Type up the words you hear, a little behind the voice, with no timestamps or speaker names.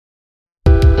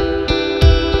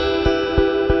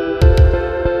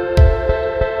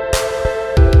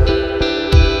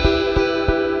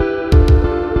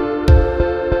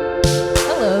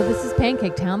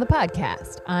on the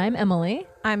podcast. I'm Emily.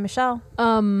 I'm Michelle.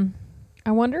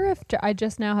 I wonder if I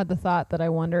just now had the thought that I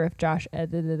wonder if Josh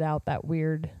edited out that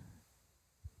weird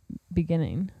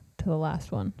beginning to the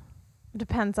last one.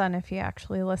 Depends on if he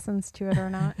actually listens to it or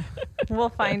not. We'll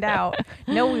find out.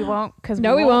 No, we won't, because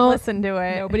No, we won't won't listen to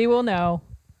it. Nobody will know.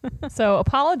 So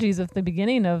apologies if the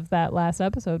beginning of that last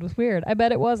episode was weird. I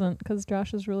bet it wasn't, because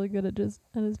Josh is really good at his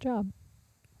job.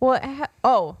 Well,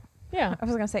 Yeah. I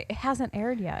was gonna say it hasn't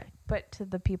aired yet, but to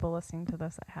the people listening to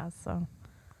this, it has. So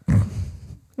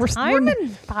I'm in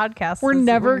podcasts. We're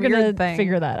never gonna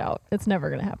figure that out. It's never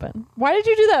gonna happen. Why did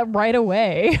you do that right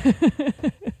away?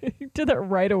 You did that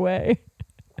right away.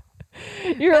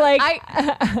 You're like,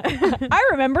 I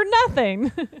remember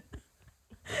nothing.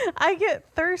 I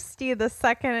get thirsty the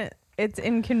second it's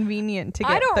inconvenient to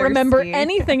get I don't thirsty. remember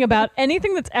anything about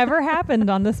anything that's ever happened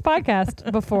on this podcast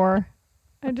before.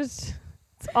 It's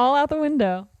all out the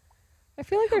window. I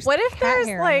feel like there's what if cat there's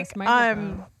hair on like this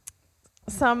microphone.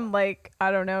 some like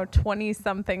I don't know 20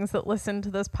 somethings that listen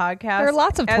to this podcast. There are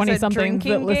lots of 20 somethings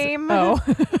that listen. Game. Oh.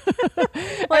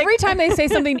 Like, every time they say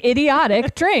something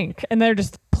idiotic, drink, and they're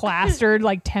just plastered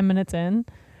like 10 minutes in.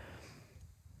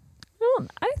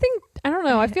 I don't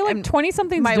know. I feel like 20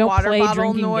 somethings my don't water play bottle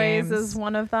drinking noise games. is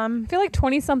one of them. I feel like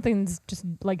 20 somethings just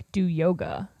like do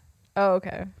yoga, Oh,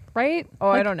 okay. right? Oh,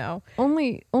 Like, I don't know.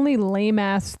 Only lame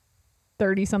ass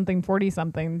 30 something, 40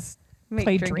 somethings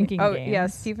play drinking Oh, games. yeah.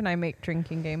 Steve and I make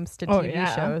drinking games to Oh, TV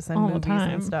yeah. shows and All the movies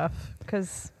time. and stuff.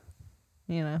 Because,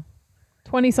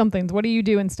 20 somethings. What do you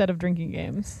do instead of drinking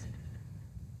games?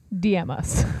 DM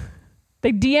us.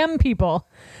 They DM people.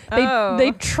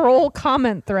 They troll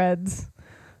comment threads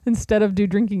instead of do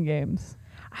drinking games.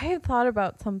 I had thought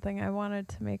about something. I wanted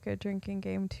to make a drinking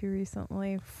game too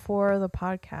recently for the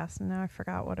podcast, and now I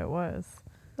forgot what it was.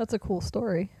 That's a cool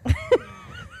story.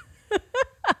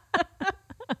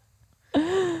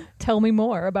 Tell me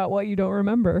more about what you don't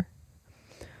remember.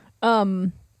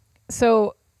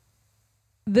 So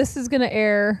this is going to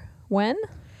air when?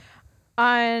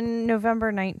 On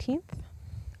November 19th.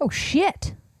 Oh,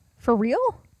 shit. For real?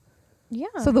 Yeah.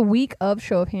 So the week of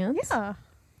Show of Hands? Yeah.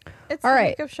 It's All the right.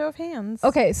 week of Show of Hands.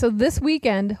 Okay, so this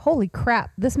weekend, holy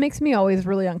crap. This makes me always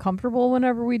really uncomfortable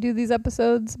whenever we do these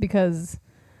episodes because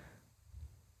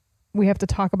we have to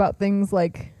talk about things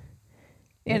like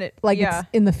it's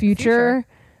in the future.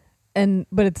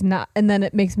 But it's not, and then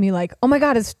it makes me like, oh my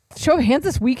god, is Show of Hands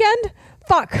this weekend?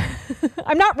 Fuck.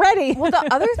 I'm not ready. Well,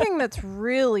 the other thing that's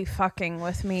really fucking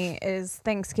with me is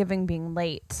Thanksgiving being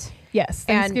late. Yes,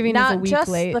 Thanksgiving and is a not week just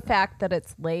late. the fact that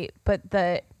it's late, but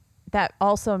that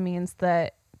also means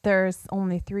that there's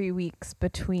only 3 weeks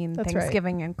between That's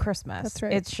Thanksgiving and Christmas. That's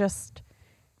right.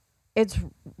 It's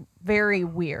very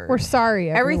weird. We're sorry,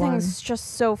 everyone. Everything's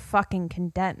just so fucking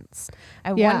condensed.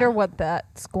 I Yeah. wonder what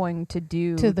that's going to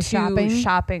do To the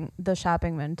shopping? the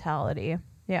shopping mentality.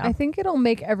 Yeah. I think it'll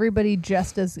make everybody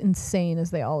just as insane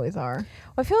as they always are.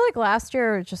 Well, I feel like last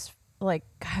year it just like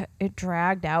it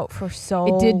dragged out for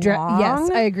so It did long. Yes,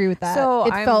 I agree with that. So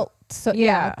it felt so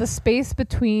yeah. The space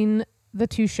between the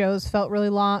two shows felt really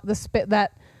long.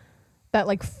 That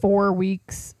like 4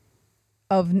 weeks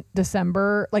of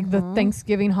December, like the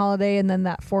Thanksgiving holiday, and then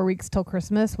that 4 weeks till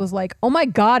Christmas was like, oh my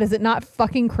god, is it not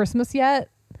fucking Christmas yet?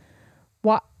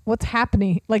 What's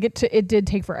happening? Like it did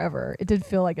take forever. It did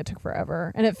feel like it took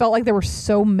forever, and it felt like there were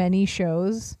so many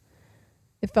shows.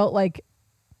 It felt like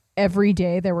every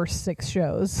day there were 6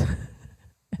 shows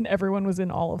and everyone was in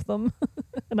all of them.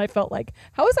 And I felt like,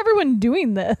 how is everyone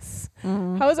doing this?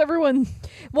 How is everyone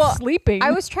sleeping? I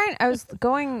was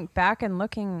going back and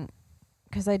looking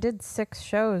because I did 6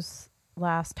 shows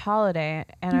last holiday,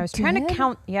 and I was trying to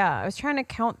count. Yeah, I was trying to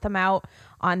count them out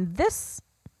on this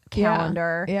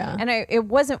calendar. Yeah. And it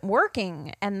wasn't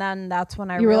working. And then that's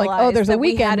when I You were realized like, oh, there's a that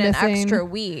we weekend had an missing. extra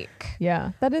week.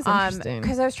 Yeah, that is interesting.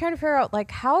 Because I was trying to figure out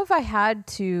like, how have I had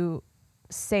to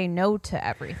say no to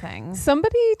everything?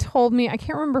 Somebody told me, I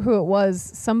can't remember who it was,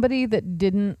 somebody that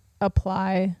didn't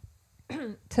apply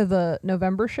to the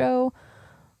November show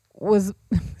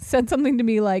said something to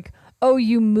me like, oh,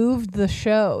 you moved the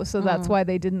show, so that's why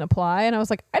they didn't apply. And I was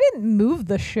like, I didn't move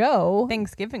the show.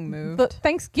 Thanksgiving moved. The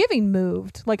Thanksgiving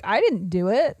moved. Like, I didn't do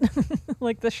it.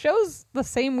 Like, the show's the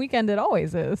same weekend it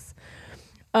always is.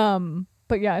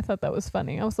 But yeah, I thought that was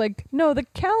funny. I was like, no, the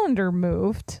calendar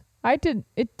moved. I didn't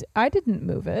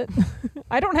move it.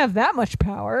 I don't have that much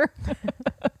power.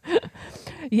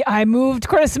 Yeah, I moved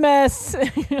Christmas.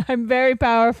 I'm very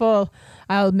powerful.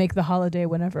 I'll make the holiday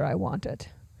whenever I want it.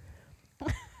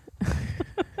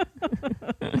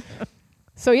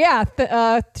 So yeah,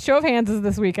 Show of Hands is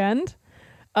this weekend.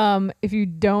 If you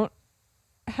don't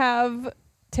have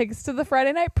tickets to the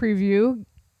Friday night preview,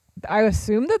 I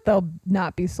assume that they'll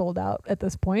not be sold out at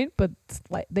this point, but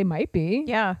like they might be.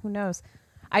 Yeah, who knows?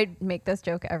 I make this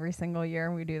joke every single year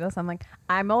when we do this. I'm like,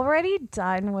 I'm already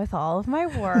done with all of my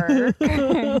work.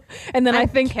 And then I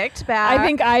think kicked back. I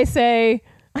think I say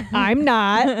I'm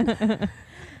not.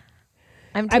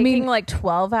 I'm taking like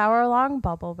 12-hour long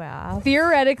bubble bath.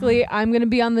 Theoretically, I'm going to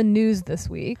be on the news this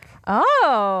week.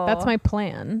 Oh. That's my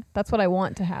plan. That's what I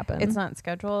want to happen. It's not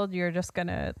scheduled. You're just going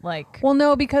to like. Well,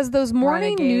 no, because those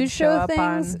morning news show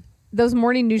things, those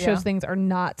morning news shows Yeah. things are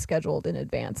not scheduled in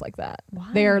advance like that. Why?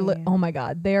 They are, oh my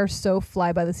God, they are so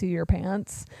fly by the seat of your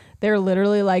pants. They're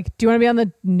literally like, do you want to be on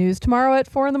the news tomorrow at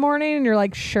 4 a.m? And you're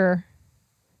like, sure.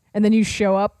 And then you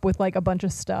show up with like a bunch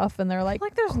of stuff and they're like,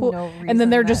 there's cool. no reason And then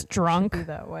they're that just should drunk. be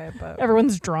that way, but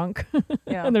Everyone's drunk.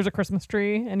 yeah. And there's a Christmas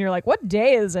tree and you're like, what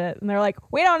day is it? And they're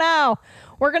like, we don't know.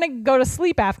 We're going to go to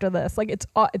sleep after this. Like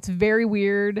it's very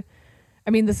weird.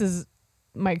 I mean, this is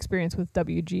my experience with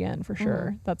WGN for sure.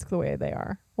 Mm-hmm. That's the way they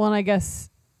are. Well, and I guess,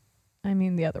 I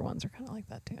mean, the other ones are kind of like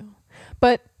that too.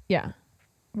 But yeah,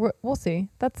 we'll see.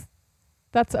 That's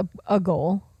a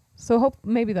goal. So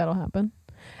maybe that'll happen.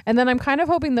 And then I'm kind of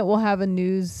hoping that we'll have a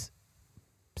news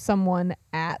someone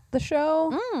at the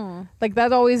show. Like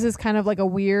that always is kind of like a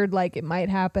weird, like it might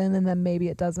happen and then maybe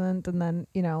it doesn't. And then,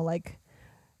 you know, like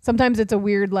sometimes it's a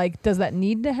weird, like, does that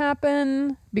need to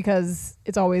happen? Because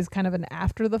it's always kind of an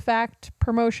after the fact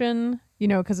promotion, you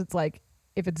know, because it's like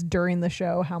if it's during the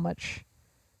show, how much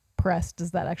press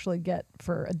does that actually get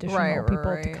for additional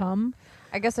people to come?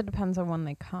 I guess it depends on when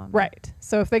they come. Right.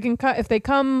 So if they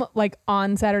come like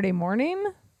on Saturday morning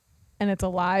and it's a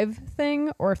live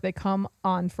thing, or if they come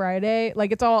on Friday,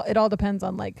 like it all depends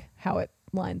on like how it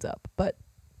lines up. But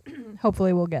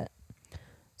hopefully we'll get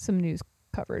some news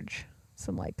coverage,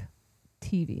 some like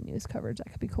TV news coverage.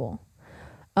 That could be cool.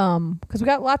 Because we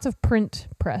got lots of print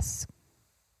press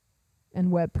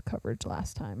and web coverage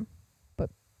last time, but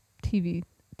TV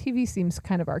seems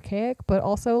kind of archaic, but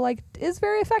also like is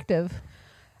very effective.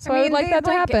 So I would like that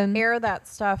to happen. Air that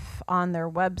stuff on their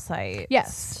website.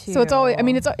 Yes. So it's always, I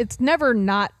mean, it's never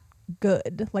not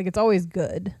good. Like it's always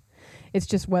good. It's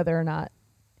just whether or not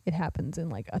it happens in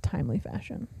like a timely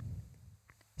fashion.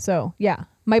 So yeah,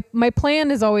 my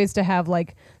plan is always to have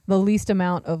like the least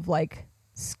amount of like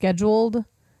scheduled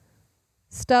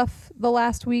stuff the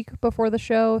last week before the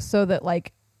show, so that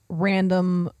like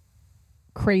random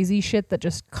crazy shit that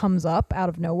just comes up out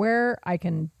of nowhere, I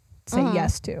can say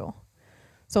yes to.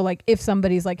 So like if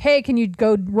somebody's like, hey, can you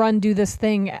go do this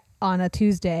thing on a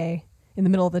Tuesday in the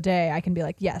middle of the day? I can be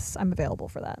like, yes, I'm available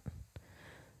for that.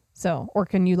 So, or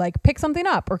can you like pick something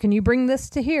up, or can you bring this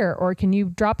to here, or can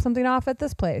you drop something off at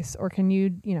this place, or can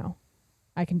you,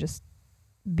 I can just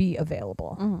be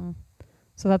available. Mm-hmm.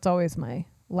 So that's always my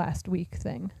last week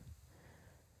thing.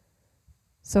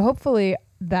 So hopefully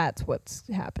that's what's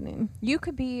happening. You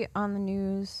could be on the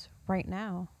news right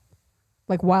now.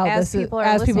 Like while as people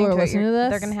are listening to this,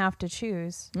 they're going to have to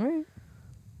choose. All right.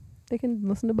 They can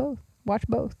listen to both, watch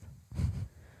both.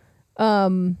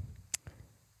 But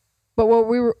what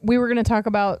we were going to talk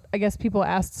about, I guess people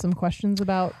asked some questions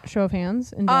about Show of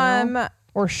Hands in general,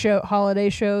 or holiday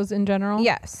shows in general.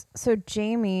 Yes. So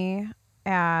Jamie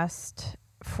asked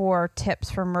for tips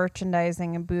for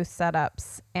merchandising and booth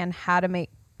setups and how to make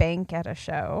bank at a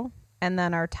show, and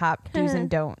then our top do's and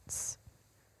don'ts.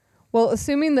 Well,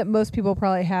 assuming that most people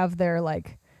probably have their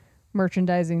like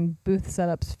merchandising booth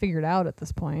setups figured out at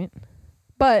this point,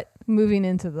 but moving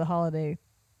into the holiday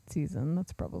season,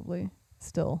 that's probably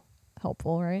still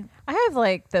helpful, right? I have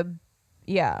like the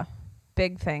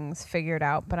big things figured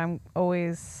out, but I'm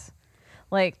always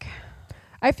like,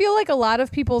 I feel like a lot of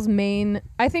people's I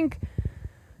think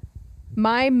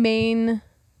my main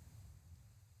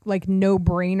like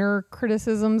no-brainer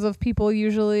criticisms of people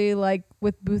usually like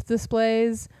with booth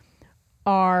displays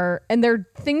are, and they're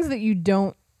things that you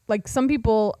don't like. Some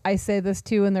people I say this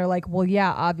to and they're like, well,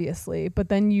 yeah, obviously, but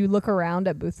then you look around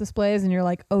at booth displays and you're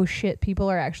like, oh shit,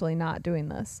 people are actually not doing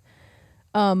this.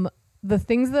 The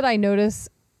things that I notice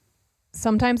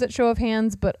sometimes at Show of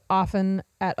Hands, but often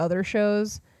at other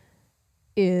shows,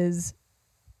 is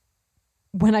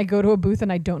when I go to a booth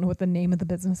and I don't know what the name of the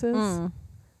business is.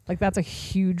 Like that's a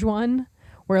huge one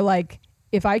where like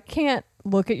if I can't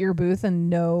look at your booth and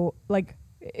know, like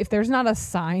if there's not a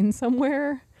sign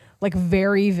somewhere like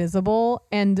very visible,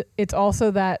 and it's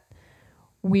also that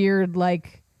weird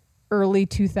like early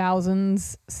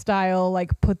 2000s style,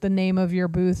 like put the name of your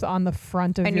booth on the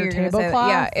front of your tablecloth.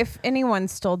 Yeah, if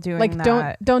anyone's still doing like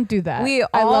that. Don't do that.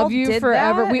 I love you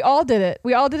forever. We all did it.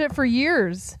 We all did it for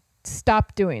years.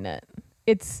 Stop doing it.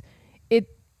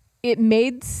 It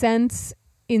made sense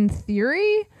in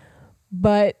theory,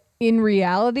 but in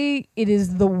reality, it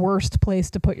is the worst place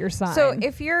to put your sign. So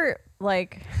if you're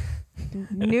like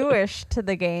newish to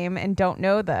the game and don't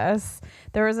know this,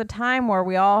 there was a time where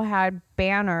we all had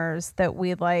banners that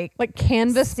we like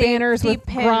canvas banners with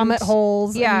grommet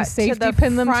holes. Yeah, and you safety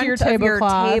pin them to your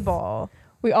tablecloth.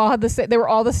 We all had they were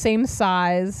all the same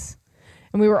size.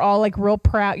 And we were all like real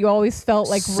proud. You always felt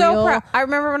like so real proud. I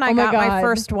remember when I got my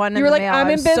first one. You were like, I'm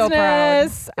in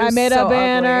business. I made a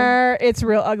banner. It's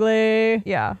real ugly.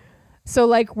 Yeah. So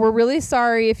like, we're really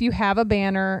sorry if you have a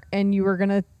banner and you were going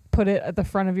to put it at the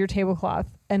front of your tablecloth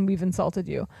and we've insulted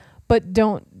you, but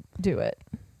don't do it.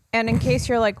 And in case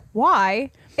you're like,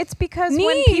 why? It's because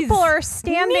when people are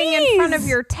standing in front of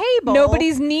your table,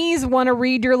 nobody's knees want to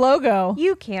read your logo.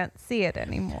 You can't see it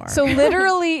anymore. So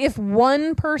literally, if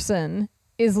one person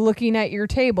is looking at your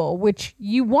table, which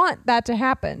you want that to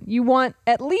happen, you want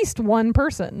at least one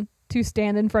person to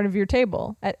stand in front of your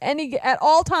table at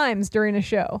all times during a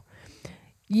show.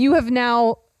 You have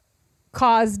now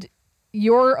caused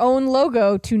your own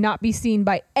logo to not be seen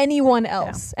by anyone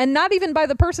else, and not even by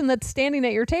the person that's standing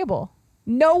at your table.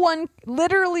 No one,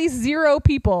 literally 0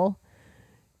 people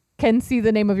can see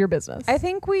the name of your business. I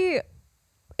think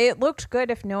it looked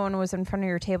good if no one was in front of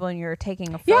your table and you were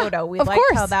taking a photo. Yeah, we of liked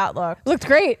course. how that looked. Looked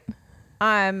great.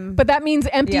 But that means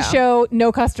empty show,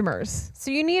 no customers.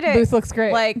 So you need it. Booth looks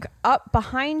great. Like up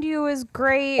behind you is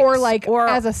great, or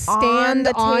as a stand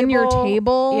on your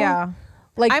table. Yeah.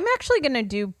 Like I'm actually gonna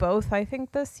do both. I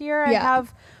think this year I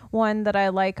have one that I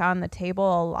like on the table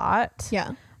a lot.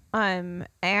 Yeah.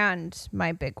 And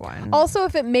my big one. Also,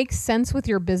 if it makes sense with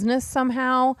your business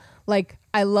somehow, like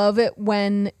I love it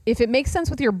if it makes sense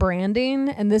with your branding,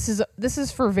 and this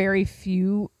is for very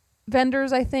few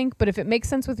vendors, I think, but if it makes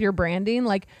sense with your branding,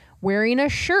 like wearing a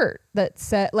shirt that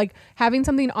said, like having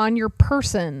something on your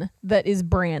person that is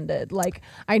branded. Like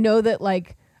I know that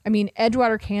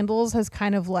Edgewater Candles has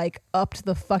kind of like upped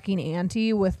the fucking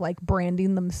ante with like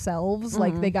branding themselves.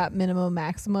 Like they got Minima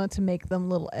Maxima to make them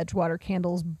little Edgewater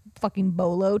Candles fucking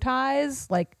bolo ties.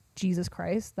 Like Jesus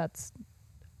Christ, that's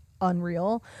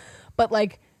unreal. But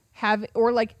like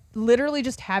literally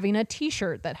just having a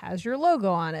t-shirt that has your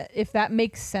logo on it, if that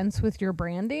makes sense with your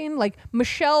branding. Like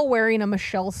Michelle wearing a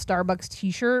Michelle Starbucks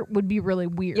t-shirt would be really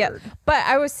weird. Yeah, but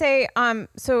I would say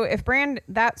so if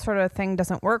that sort of thing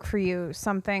doesn't work for you,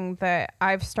 something that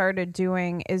I've started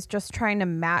doing is just trying to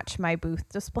match my booth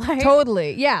display.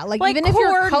 Totally. Yeah, like even if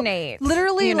you're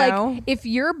literally like if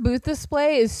your booth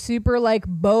display is super like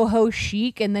boho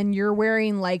chic and then you're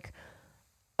wearing like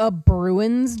a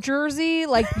Bruins jersey,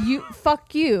 like you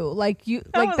fuck you, like you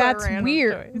like that's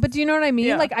weird choice. But do you know what I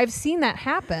mean? Like I've seen that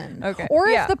happen. Okay. Or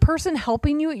if the person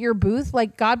helping you at your booth,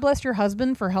 like God bless your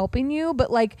husband for helping you, but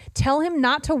like tell him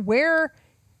not to wear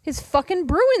his fucking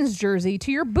Bruins jersey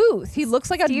to your booth. He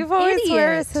looks like Steve always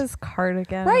wears his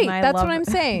cardigan. Right, that's what I'm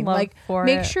saying. Like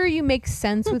make sure you make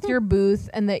sense with your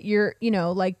booth and that you're,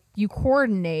 like you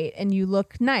coordinate and you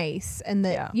look nice and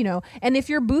that, and if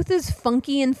your booth is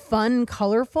funky and fun and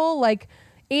colorful, like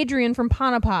Adrienne from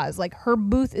Panapaz, like her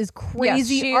booth is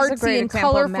crazy artsy and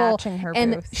colorful,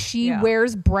 and she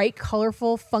wears bright,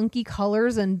 colorful, funky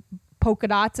colors and polka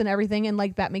dots and everything, and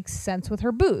like that makes sense with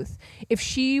her booth. If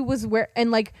she was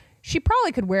she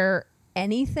probably could wear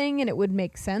anything and it would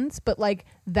make sense, but like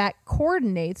that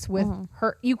coordinates with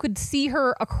her. You could see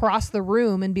her across the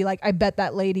room and be like, I bet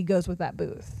that lady goes with that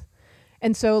booth.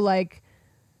 And so like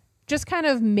just kind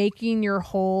of making your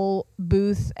whole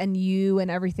booth and you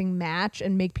and everything match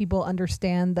and make people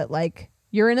understand that like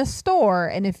you're in a store,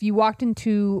 and if you walked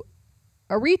into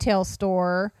a retail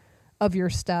store of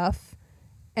your stuff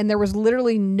and there was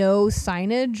literally no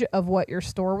signage of what your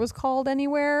store was called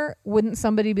anywhere, wouldn't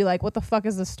somebody be like, what the fuck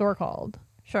is this store called?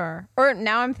 Sure. Or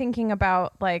now I'm thinking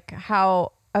about like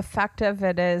how effective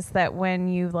it is that when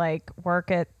you like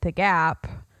work at the Gap,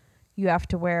 you have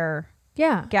to wear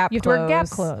Gap you have clothes. To wear Gap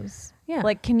clothes. Yeah.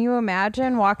 Like, can you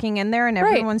imagine walking in there and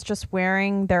everyone's just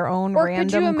wearing their own random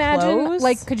could you imagine, clothes?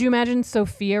 Like, could you imagine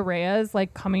Sophia Reyes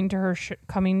like coming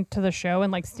to the show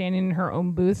and like standing in her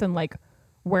own booth and like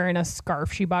wearing a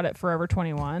scarf she bought at Forever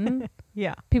 21?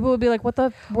 Yeah. People would be like, what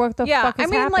the fuck is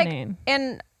happening? Like,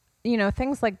 and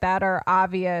things like that are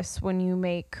obvious when you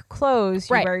make clothes.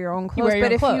 You wear your own clothes.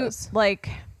 But if you like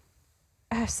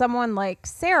someone like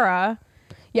Sarah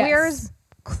wears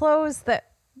clothes that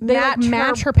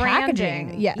match her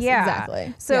packaging. Yes,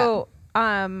 exactly. So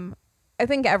I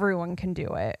think everyone can do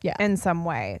it in some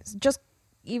way. Just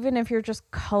even if you're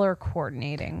just color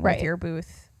coordinating with your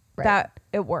booth, that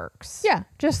it works. Yeah.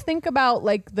 Just think about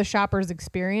like the shopper's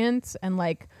experience and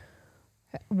like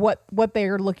what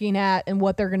they're looking at and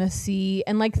what they're going to see,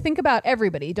 and like think about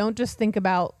everybody. Don't just think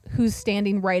about who's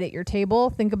standing right at your table.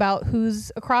 Think about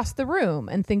who's across the room,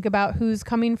 and think about who's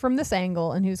coming from this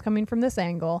angle and who's coming from this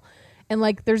angle. And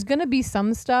like there's going to be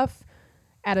some stuff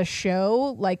at a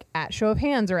show, like at Show of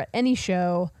Hands or at any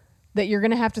show, that you're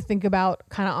going to have to think about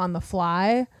kind of on the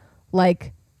fly.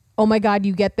 Like, oh my God,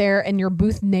 you get there and your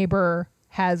booth neighbor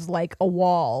has like a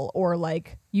wall, or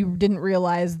like you didn't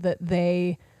realize that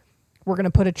they were going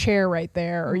to put a chair right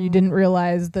there, or you didn't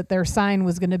realize that their sign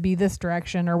was going to be this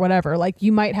direction or whatever. Like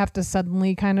you might have to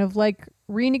suddenly kind of like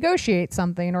renegotiate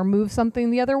something or move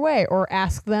something the other way, or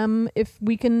ask them if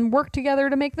we can work together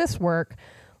to make this work.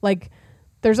 Like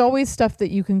there's always stuff that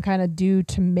you can kind of do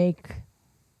to make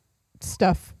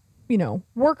stuff, you know,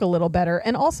 work a little better.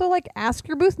 And also like ask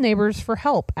your booth neighbors for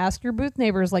help. Ask your booth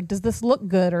neighbors, like, does this look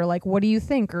good? Or like, what do you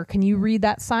think? Or can you read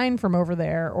that sign from over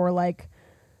there? Or like,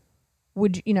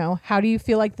 would you know, how do you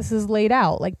feel like this is laid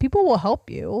out? Like people will help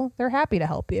you. They're happy to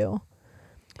help you.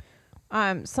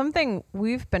 Something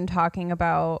we've been talking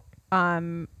about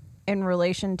in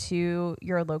relation to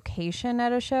your location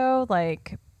at a show,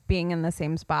 like being in the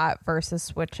same spot versus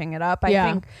switching it up, I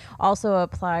think also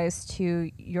applies to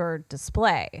your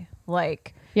display.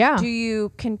 Like, do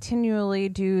you continually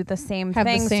do the same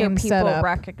thing so people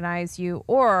recognize you,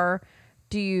 or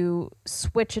do you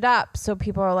switch it up so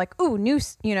people are like, ooh, new,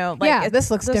 you know, like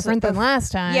this looks different than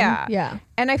last time. Yeah.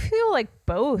 And I feel like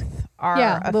both are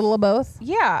a little of both.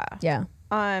 Yeah. Yeah.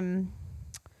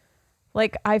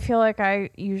 Like I feel like I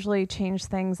usually change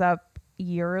things up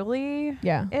yearly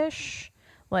ish.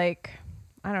 Like,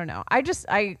 I don't know.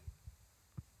 I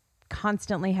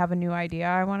constantly have a new idea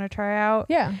I want to try out.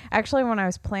 Yeah. Actually, when I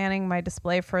was planning my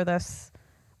display for this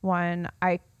one,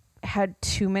 I had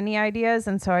too many ideas,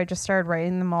 and so I just started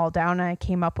writing them all down, and I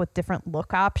came up with different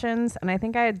look options, and I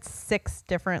think I had 6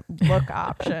 different look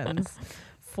options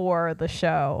for the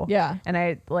show. Yeah. And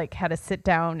I like had to sit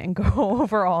down and go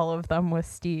over all of them with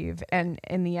Steve, and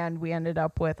in the end we ended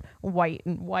up with white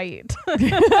and white.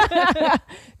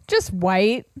 Just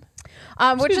white.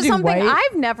 Which is something white.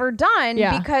 I've never done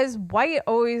because white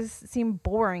always seemed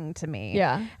boring to me.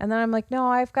 Yeah. And then I'm like, no,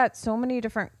 I've got so many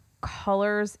different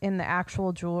colors in the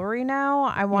actual jewelry now.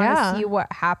 I want to see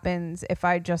what happens if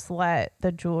I just let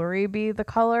the jewelry be the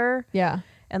color. Yeah.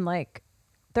 And like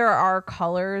there are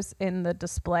colors in the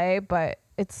display, but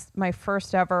it's my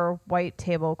first ever white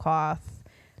tablecloth.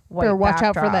 Better watch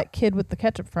out for that kid with the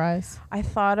ketchup fries. I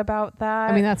thought about that.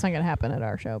 I mean, that's not going to happen at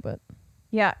our show, but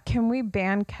yeah. Can we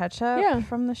ban ketchup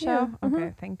from the show? Yeah.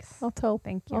 Okay, thanks.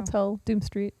 Thank you. I'll tell Doom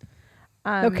Street.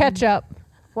 No ketchup.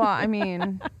 Well, I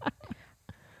mean,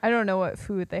 I don't know what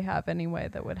food they have anyway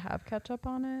that would have ketchup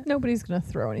on it. Nobody's going to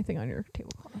throw anything on your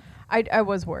tablecloth. I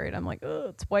was worried. I'm like, oh,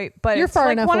 it's white, but you're it's far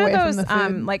like enough one away of those from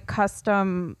the food. like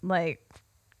custom like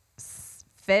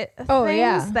fit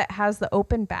things that has the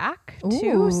open back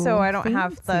too, so I don't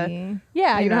have the you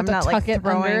don't have to not tuck like it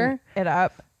throwing under it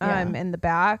up in the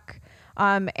back,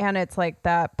 and it's like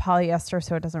that polyester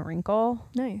so it doesn't wrinkle.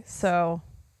 Nice. So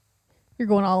you're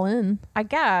going all in, I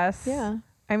guess. Yeah.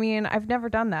 I mean, I've never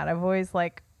done that. I've always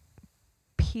like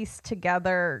pieced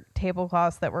together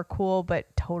tablecloths that were cool but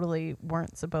totally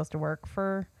weren't supposed to work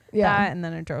for that, and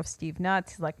then it drove Steve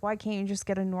nuts. He's like, why can't you just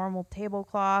get a normal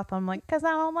tablecloth? I'm like, because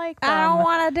I don't like them. I don't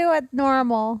want to do it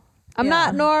normal. I'm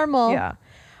not normal. Yeah.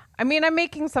 I mean, I'm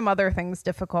making some other things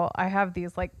difficult. I have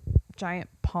these like giant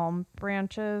palm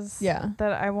branches that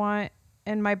I want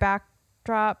in my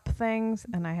backdrop things,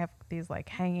 and I have these like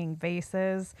hanging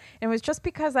vases. And it was just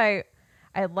because I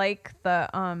like the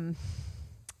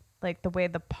way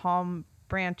the palm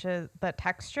branches, the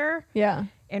texture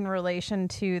in relation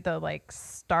to the like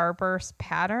starburst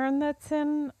pattern that's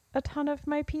in a ton of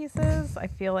my pieces. I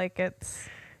feel like it's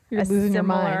you're losing your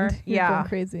mind. You're going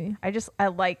crazy. I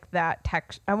like that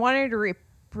texture. I wanted to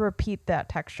repeat that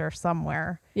texture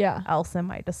somewhere else in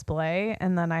my display,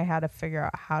 and then I had to figure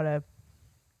out how to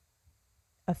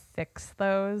affix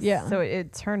those. So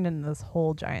it turned into this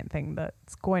whole giant thing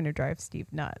that's going to drive Steve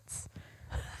nuts.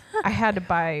 I had to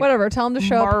buy whatever. Tell him to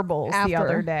show marbles up the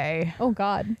other day. Oh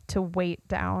God! To weight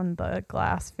down the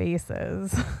glass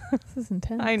vases. This is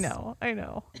intense. I know.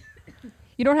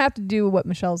 You don't have to do what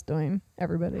Michelle's doing,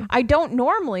 everybody. I don't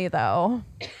normally though.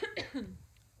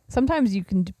 Sometimes you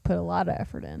can put a lot of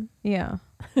effort in. Yeah.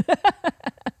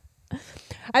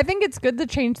 I think it's good to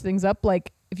change things up.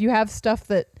 Like if you have stuff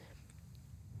that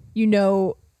you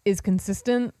know is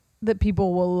consistent, that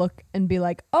people will look and be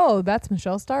like, oh, that's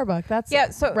Michelle Starbuck. That's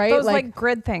so right. Those like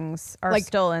grid things are like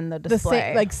still in the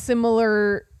display. Like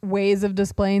similar ways of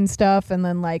displaying stuff, and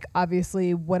then like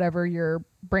obviously whatever your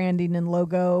branding and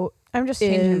logo I'm just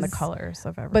changing the is- colors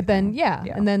of everything. But then,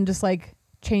 and then just like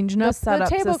changing up the setup's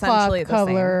tablecloth essentially the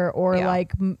color, same. or Yeah.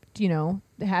 like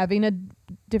having a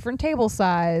different table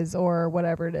size or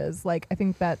whatever it is. Like I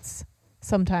think that's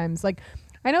sometimes like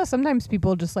I know sometimes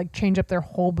people just like change up their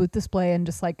whole booth display and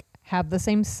just like have the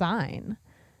same sign,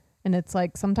 and it's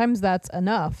like sometimes that's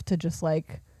enough to just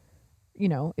like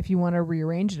if you want to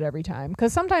rearrange it every time,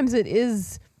 because sometimes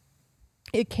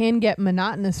it can get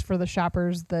monotonous for the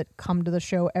shoppers that come to the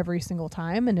show every single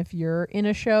time. And if you're in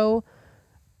a show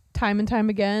time and time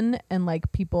again and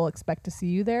like people expect to see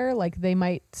you there, like they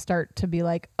might start to be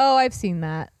like, oh, I've seen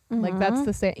that. Like that's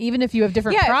the same, even if you have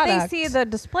different products. If they see the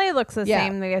display looks the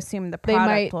same, they assume the they product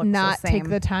might looks not the same. take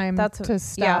the time to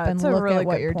stop and look really at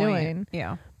what good you're point. doing.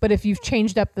 Yeah. But if you've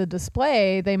changed up the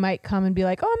display, they might come and be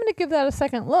like, oh, I'm going to give that a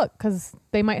second look, because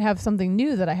they might have something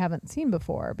new that I haven't seen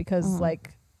before, because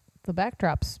like the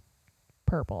backdrop's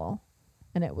purple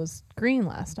and it was green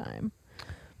last time.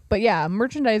 But yeah,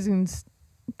 merchandising's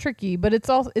tricky, but it's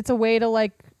a way to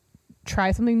like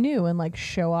try something new and like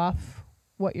show off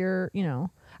what you're,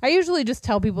 I usually just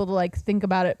tell people to like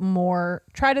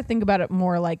try to think about it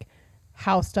more like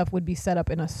how stuff would be set up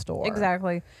in a store.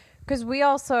 Exactly. Because we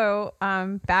also,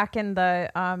 back in the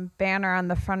banner on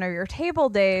the front of your table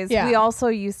days, we also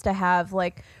used to have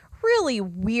like really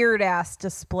weird ass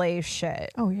display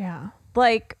shit. Oh yeah.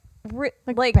 Like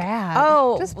bad.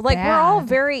 Oh, just like bad. we're all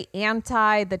very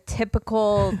anti the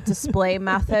typical display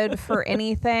method for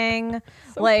anything.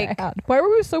 So like bad. Why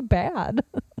were we so bad?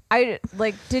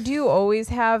 did you always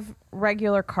have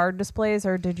regular card displays,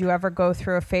 or did you ever go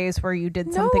through a phase where you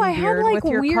did something weird with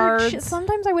your cards?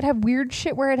 Sometimes I would have weird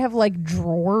shit where I'd have like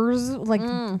drawers, like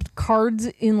cards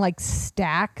in like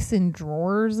stacks in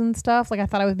drawers and stuff. Like I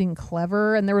thought I was being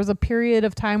clever, and there was a period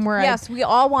of time where we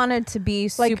all wanted to be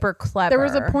like, super clever. There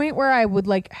was a point where I would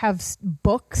like have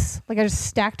books, like I just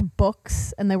stacked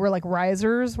books, and they were like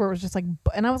risers where it was just like,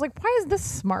 and I was like, why is this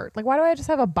smart? Like, why do I just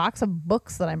have a box of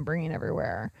books that I'm bringing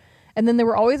everywhere? And then they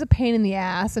were always a pain in the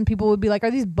ass, and people would be like,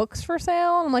 are these books for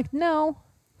sale? And I'm like, no.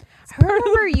 I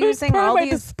remember using all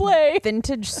these display.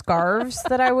 Vintage scarves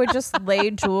that I would just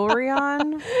lay jewelry on.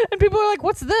 And people are like,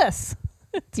 what's this?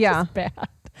 It's just bad.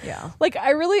 Yeah. Like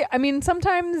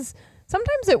sometimes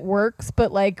it works,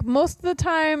 but like most of the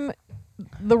time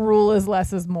the rule is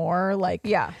less is more. Like,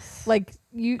 yes. Like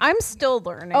I'm still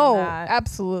learning that.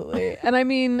 Absolutely. And I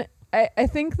mean, I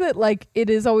think that like it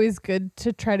is always good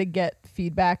to try to get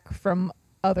feedback from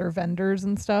other vendors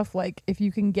and stuff. Like if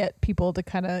you can get people to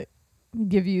kind of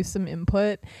give you some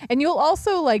input, and you'll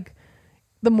also like,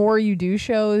 the more you do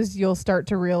shows, you'll start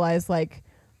to realize like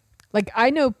I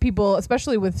know people,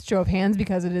 especially with Show of Hands,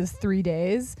 because it is 3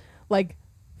 days, like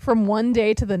from one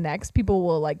day to the next, people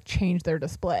will like change their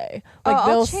display. Like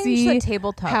they'll see the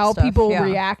tabletop how stuff, people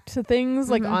react to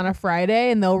things like on a Friday,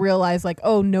 and they'll realize like,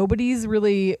 oh, nobody's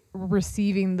really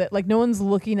receiving that. Like no one's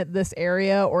looking at this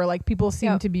area, or like people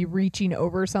seem to be reaching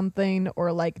over something,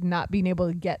 or like not being able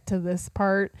to get to this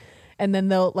part. And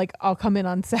then I'll come in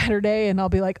on Saturday and I'll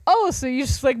be like, oh, so you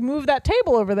just like move that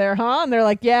table over there, huh? And they're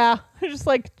like, yeah, I just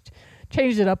like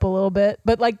changed it up a little bit.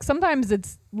 But like sometimes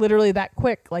it's literally that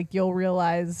quick. Like you'll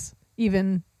realize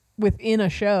even within a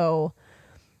show,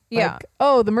 like,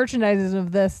 oh, the merchandising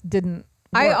of this didn't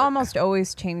work. I almost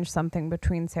always change something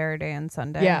between Saturday and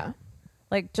Sunday. Yeah.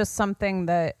 Like just something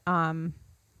that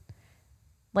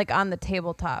like on the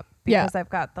tabletop, because I've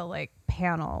got the like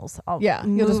panels. I'll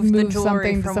you'll just the move jewelry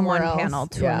something from somewhere one else. panel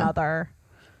to another.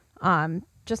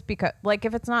 Just because like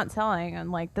if it's not selling,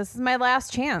 and like this is my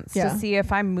last chance to see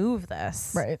if I move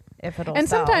this. Right. If it'll and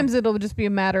sell. sometimes it'll just be a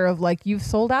matter of like you've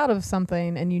sold out of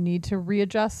something and you need to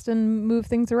readjust and move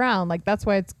things around. Like that's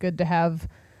why it's good to have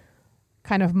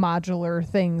kind of modular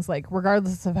things, like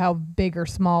regardless of how big or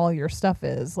small your stuff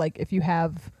is. Like if you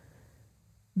have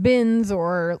bins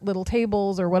or little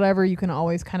tables or whatever, you can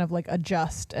always kind of like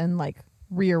adjust and like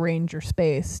rearrange your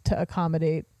space to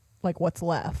accommodate like what's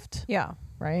left. Yeah.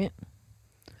 Right.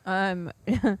 I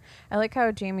like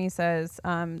how Jamie says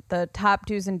the top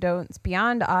do's and don'ts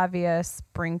beyond obvious: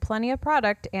 bring plenty of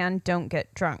product and don't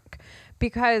get drunk.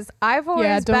 Because I've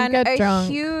always been a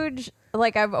huge,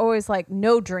 like I've always like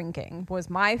no drinking was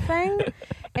my thing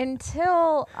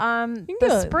until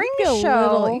the spring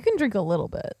show. You can drink a little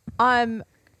bit.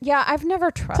 Yeah, I've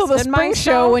never trusted till the spring myself.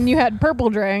 show when you had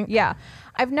purple drink. Yeah,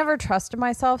 I've never trusted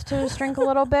myself to just drink a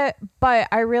little bit, but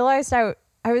I realized I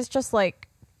was just like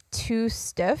too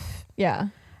stiff. Yeah.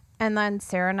 And then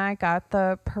Sarah and I got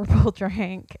the purple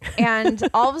drink, and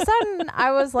all of a sudden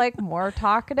I was like more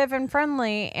talkative and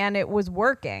friendly, and it was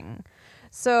working.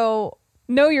 So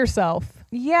know yourself.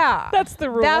 Yeah. That's the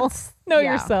rule. Know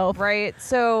yourself. Right.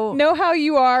 So know how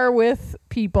you are with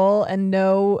people and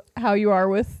know how you are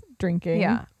with drinking.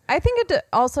 Yeah. I think it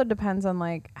also depends on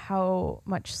like how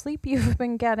much sleep you've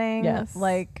been getting. Yes.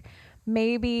 Like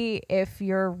maybe if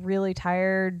you're really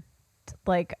tired,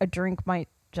 like a drink might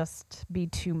just be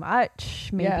too much.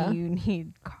 Maybe you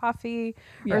need coffee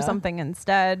or something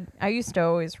instead. I used to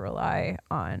always rely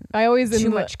on too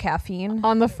much caffeine.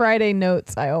 On the Friday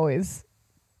notes,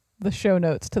 the show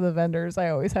notes to the vendors, I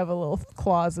always have a little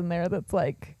clause in there that's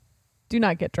like, do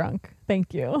not get drunk.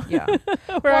 Thank you. Yeah.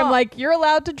 Where I'm like, you're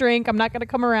allowed to drink. I'm not going to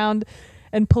come around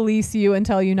and police you and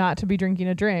tell you not to be drinking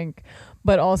a drink.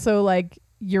 But also, like,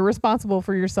 you're responsible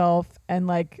for yourself. And,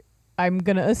 like, I'm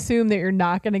going to assume that you're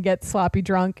not going to get sloppy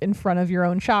drunk in front of your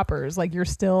own shoppers. Like, you're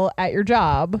still at your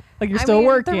job. Like, you're still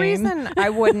working. The reason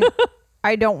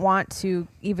I don't want to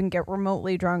even get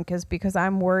remotely drunk is because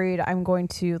I'm worried I'm going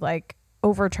to, like,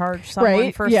 overcharge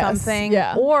someone for something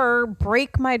or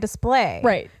break my display.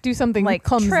 Right. Do something like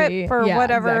clumsy. Trip or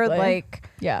whatever. Exactly. Like,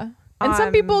 and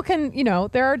some people can,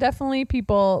 there are definitely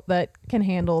people that can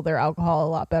handle their alcohol a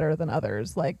lot better than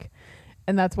others. Like,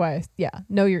 and that's why,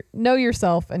 know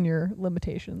yourself and your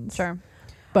limitations. Sure.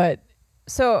 But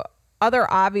so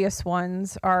other obvious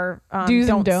ones are do's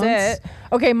don't and don'ts. Sit.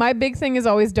 Okay. My big thing is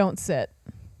always don't sit.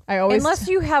 Unless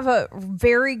you have a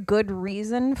very good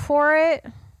reason for it.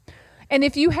 And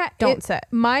if you don't sit.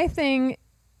 My thing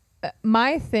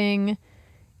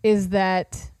is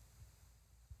that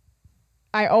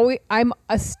I'm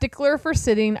a stickler for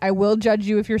sitting. I will judge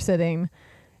you if you're sitting.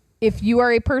 If you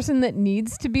are a person that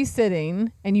needs to be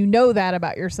sitting and you know that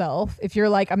about yourself, if you're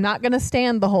like, I'm not going to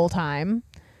stand the whole time,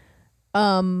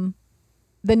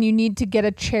 then you need to get a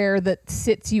chair that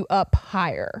sits you up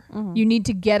higher. Mm-hmm. You need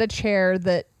to get a chair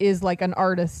that is like an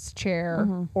artist's chair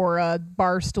or a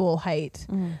bar stool height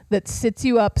that sits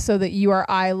you up so that you are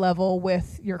eye level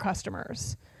with your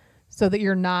customers, so that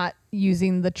you're not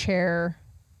using the chair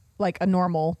like a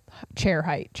normal chair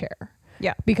height chair.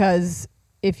 Yeah. Because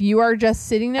if you are just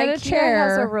sitting at a chair,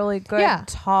 has a really good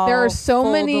tall, there are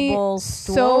so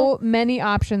many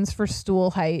options for stool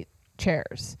height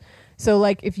chairs. So,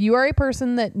 like, if you are a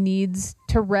person that needs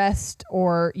to rest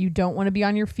or you don't want to be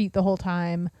on your feet the whole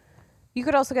time, you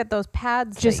could also get those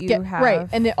pads that you have. Right.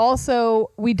 And it also,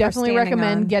 we definitely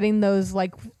recommend getting those,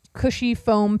 like, cushy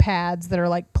foam pads that are,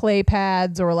 like, play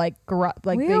pads or, like,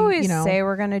 we always say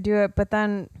we're going to do it, but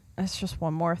then it's just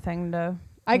one more thing to...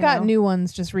 I got new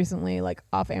ones just recently, like,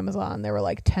 off Amazon. They were,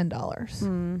 like,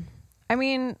 $10. I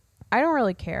mean, I don't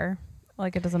really care.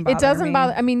 Like, it doesn't bother me. It doesn't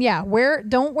bother. I mean,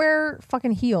 don't wear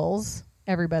fucking heels,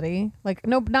 everybody. Like,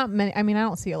 no, not many. I mean, I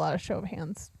don't see a lot of show of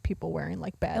hands people wearing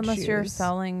like bad shoes. Unless you're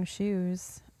selling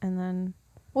shoes and then.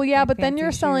 Well, yeah, but then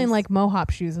you're selling like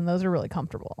mohawk shoes and those are really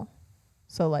comfortable.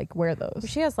 So like wear those. Well,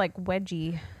 she has like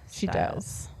wedgie She styles.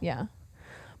 does. Yeah.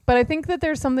 But I think that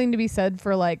there's something to be said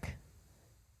for like,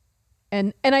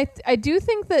 and I do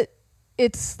think that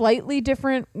it's slightly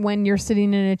different when you're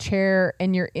sitting in a chair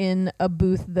and you're in a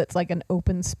booth that's like an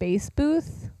open space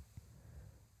booth,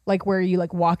 like where you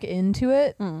like walk into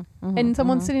it and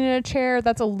someone's sitting in a chair.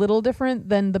 That's a little different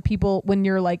than the people when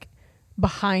you're like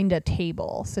behind a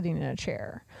table sitting in a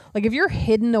chair. Like if you're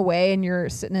hidden away and you're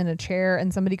sitting in a chair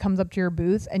and somebody comes up to your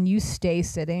booth and you stay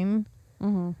sitting,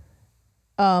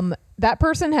 that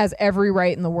person has every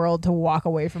right in the world to walk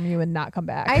away from you and not come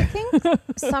back. I think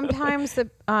sometimes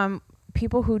the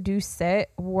people who do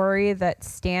sit worry that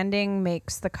standing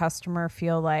makes the customer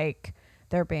feel like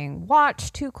they're being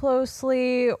watched too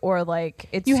closely or like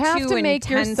it's too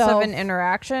intense of an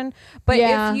interaction. But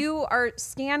if you are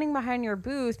standing behind your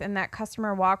booth and that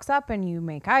customer walks up and you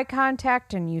make eye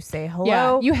contact and you say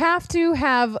hello, you have to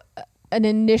have an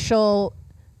initial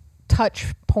touch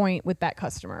point with that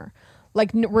customer.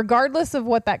 Like regardless of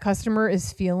what that customer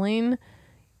is feeling,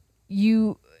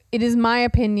 it is my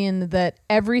opinion that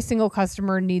every single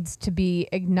customer needs to be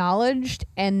acknowledged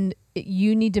and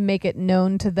you need to make it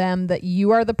known to them that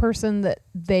you are the person that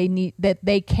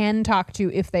they can talk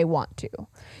to if they want to.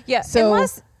 Yeah. So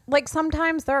unless like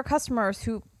sometimes there are customers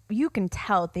who you can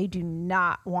tell they do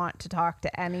not want to talk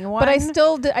to anyone. But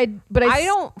I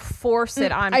don't force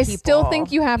it on people. I still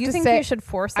think you have to say. You think you should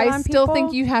force it on people? I still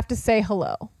think you have to say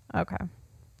hello. Okay.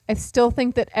 I still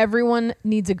think that everyone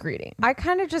needs a greeting. I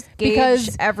kind of just gauge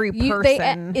every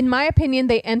person. In my opinion,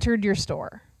 they entered your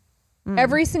store.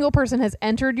 Every single person has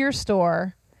entered your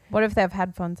store. What if they have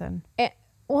headphones in?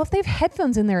 Well, if they have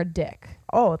headphones in, they're a dick.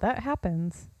 Oh, that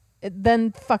happens.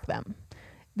 Then fuck them.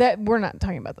 That we're not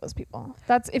talking about those people.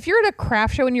 That's if you're at a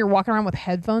craft show and you're walking around with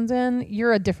headphones in,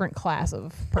 you're a different class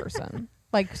of person.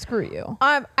 Like screw you.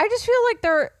 I just feel like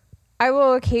I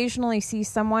will occasionally see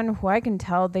someone who I can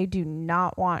tell they do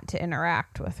not want to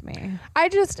interact with me.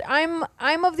 I'm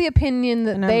of the opinion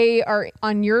that they are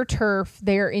on your turf.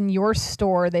 They are in your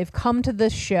store. They've come to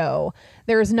this show.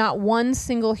 There is not one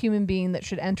single human being that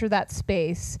should enter that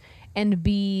space and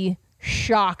be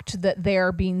shocked that they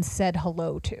are being said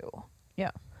hello to.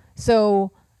 Yeah.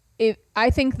 So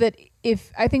I think that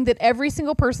every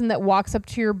single person that walks up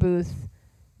to your booth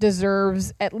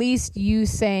deserves at least you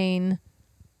saying,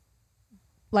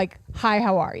 like, hi,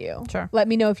 how are you? Sure. Let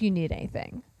me know if you need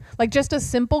anything. Like, just a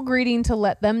simple greeting to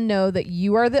let them know that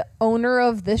you are the owner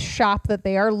of this shop that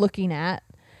they are looking at.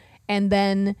 And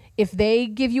then if they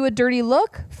give you a dirty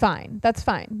look, fine. That's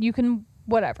fine. You can,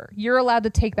 whatever. You're allowed to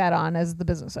take that on as the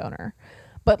business owner.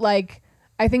 But, like,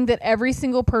 I think that every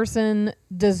single person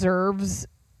deserves,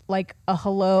 like, a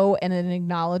hello and an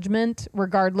acknowledgement,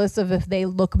 regardless of if they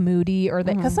look moody or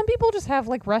they, because some people just have,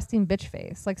 like, resting bitch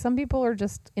face. Like, some people are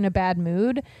just in a bad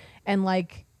mood and,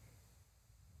 like,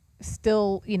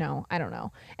 still, you know, I don't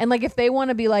know. And, like, if they want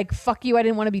to be like, fuck you, I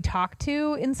didn't want to be talked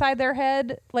to inside their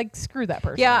head, like, screw that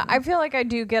person. Yeah, I feel like I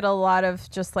do get a lot of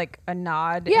just, like, a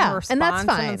nod in response. And that's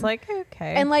fine. And it's like,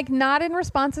 okay. And, like, nod in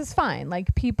response is fine.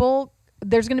 Like, people,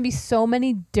 there's going to be so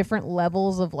many different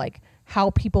levels of, like,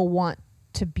 how people want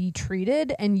to be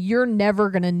treated, and you're never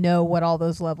going to know what all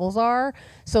those levels are.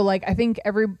 So, like, I think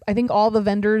all the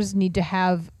vendors need to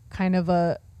have kind of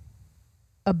a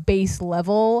base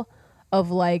level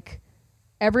of, like,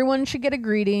 everyone should get a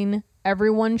greeting,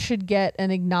 everyone should get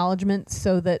an acknowledgement,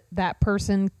 so that that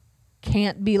person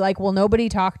can't be like, well, nobody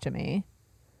talked to me,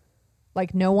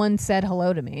 like, no one said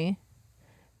hello to me,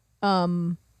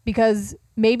 because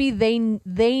maybe they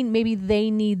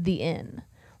need the in.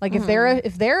 Like, if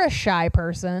they're a shy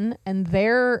person and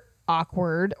they're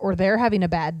awkward or they're having a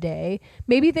bad day,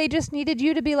 maybe they just needed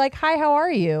you to be like, hi, how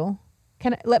are you?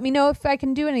 Let me know if I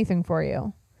can do anything for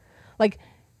you. Like,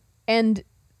 and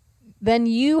then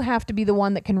you have to be the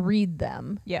one that can read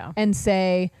them. Yeah. And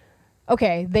say,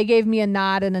 okay, they gave me a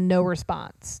nod and a no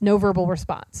verbal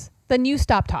response. Then you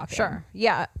stop talking. Sure.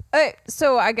 Yeah.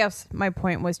 So I guess my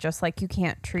point was just, like, you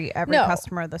can't treat every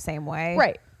customer the same way.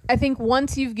 Right. I think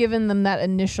once you've given them that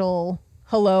initial,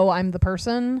 hello, I'm the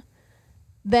person,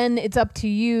 then it's up to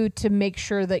you to make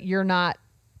sure that you're not,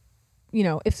 you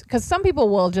know, because some people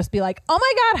will just be like, oh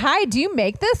my God, hi, do you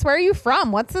make this? Where are you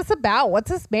from? What's this about? What's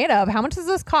this made of? How much does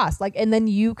this cost? Like, and then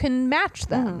you can match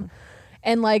them.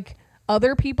 And, like,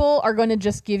 other people are going to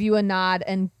just give you a nod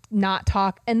and not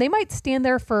talk. And they might stand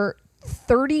there for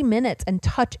 30 minutes and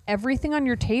touch everything on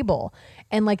your table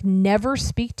and, like, never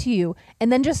speak to you,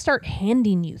 and then just start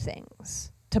handing you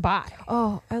things to buy.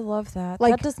 Oh, I love that.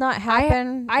 Like, that does not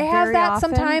happen. I have very that often,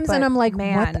 sometimes, and I'm like,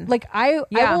 man. what? Like, I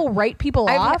will write people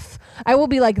off. I will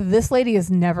be like, this lady is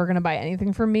never going to buy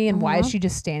anything from me, and why is she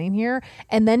just standing here?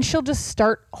 And then she'll just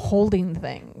start holding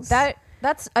things.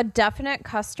 That's a definite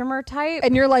customer type.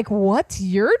 And you're like, what's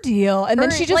your deal? And then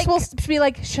she just, like, will be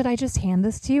like, should I just hand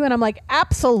this to you? And I'm like,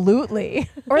 absolutely.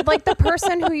 Or, like, the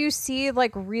person who you see,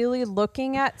 like, really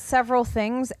looking at several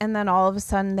things, and then all of a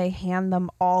sudden they hand them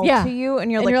all to you,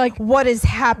 and you're like, what is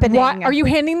happening? Why, are you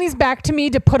handing these back to me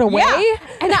to put away? Yeah.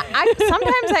 And I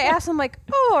sometimes I ask them, like,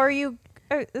 oh, are you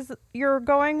you're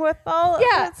going with all of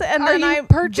this? And then I'm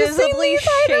visibly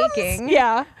shaking.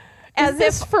 Yeah. As is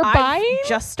this if for buying? I've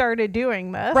just started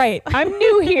doing this. Right. I'm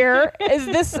new here.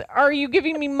 Are you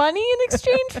giving me money in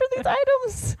exchange for these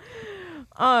items?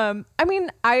 I mean,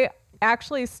 I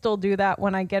actually still do that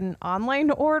when I get an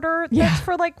online order that's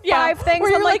for, like, 5 things.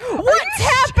 Where I'm like, what's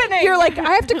happening? You're like,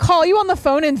 I have to call you on the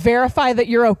phone and verify that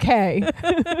you're okay.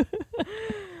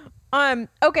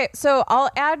 Okay, so I'll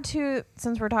add to,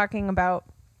 since we're talking about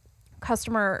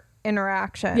customer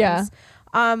interactions. Yeah.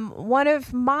 One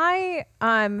of my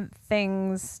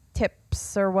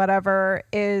tips or whatever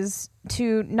is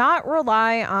to not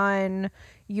rely on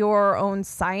your own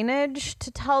signage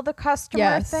to tell the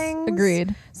customer things.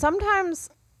 Agreed. Sometimes,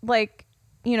 like,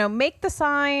 you know, make the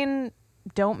sign,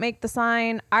 don't make the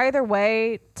sign. Either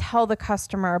way, tell the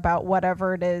customer about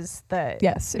whatever it is that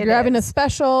if you're having a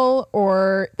special,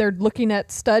 or they're looking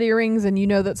at stud earrings and you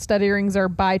know that stud earrings are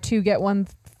buy 2 get 1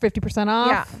 50% off.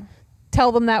 Yeah.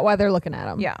 Tell them that while they're looking at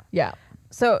them. Yeah. Yeah.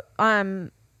 So,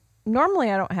 normally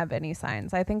I don't have any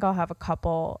signs. I think I'll have a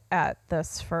couple at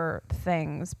this for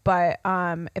things. But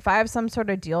if I have some sort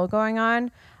of deal going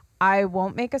on, I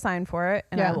won't make a sign for it,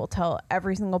 and I will tell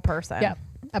every single person. Yeah,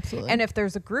 absolutely. And if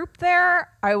there's a group there,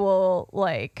 I will,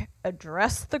 like,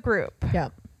 address the group.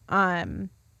 Yeah.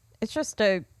 It's just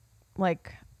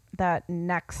that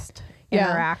next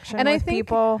interaction and with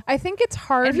people. I think it's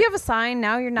hard. If you have a sign,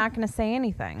 now you're not going to say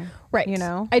anything. Right. You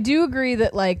know? I do agree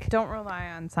that like don't rely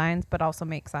on signs, but also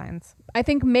make signs. I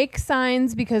think make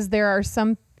signs because there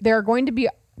are going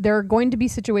to be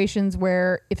situations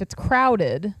where if it's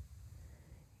crowded,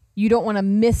 you don't want to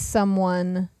miss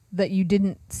someone that you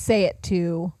didn't say it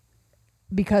to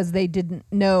because they didn't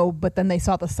know, but then they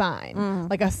saw the sign.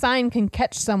 Like a sign can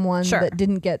catch someone that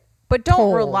didn't get But don't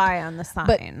told. rely on the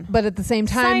sign. But at the same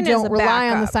time, Sign is don't a rely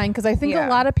on the backup. sign because I think Yeah. a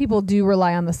lot of people do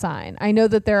rely on the sign. I know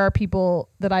that there are people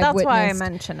that I've That's why I witnessed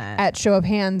mention it. at show of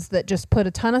hands that just put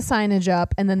a ton of signage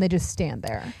up and then they just stand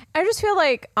there. I just feel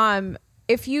like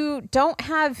if you don't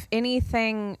have any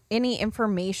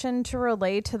information to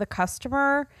relay to the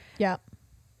customer, Yeah.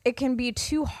 it can be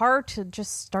too hard to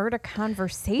just start a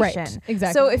conversation. Right,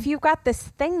 exactly. So if you've got this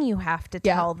thing you have to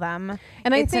Yeah. tell them,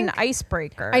 And I it's an think-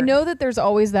 icebreaker. I know that there's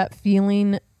always that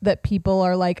feeling that people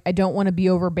are like, I don't want to be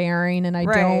overbearing and I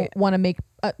Right. don't want to make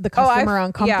the customer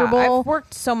uncomfortable. Yeah, I've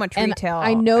worked so much And retail.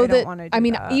 I know don't that, wanna do I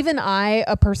mean, that. even I,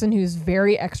 a person who's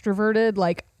very extroverted,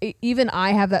 like even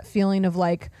I have that feeling of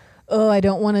like, oh, I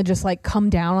don't want to just like come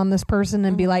down on this person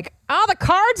and be like, oh, the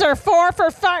cards are 4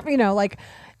 for 5, you know, like,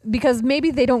 because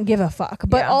maybe they don't give a fuck.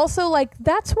 But Yeah. also like,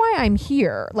 that's why I'm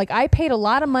here. Like I paid a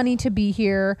lot of money to be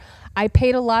here. I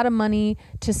paid a lot of money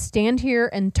to stand here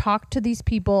and talk to these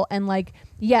people. And like,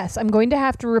 yes, I'm going to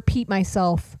have to repeat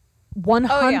myself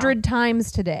 100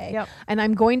 times today. Yep. And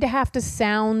I'm going to have to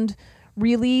sound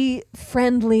really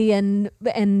friendly and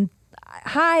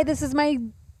hi, this is my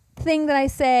thing that I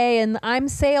say and I'm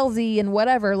salesy and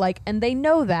whatever. Like, and they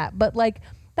know that, but like,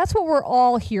 that's what we're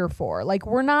all here for. Like,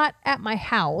 we're not at my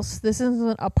house. This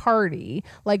isn't a party.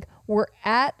 Like, we're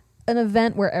at an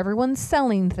event where everyone's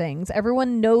selling things.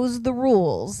 Everyone knows the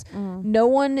rules. No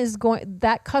one is going,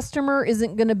 that customer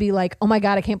isn't going to be like, oh my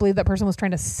God, I can't believe that person was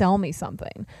trying to sell me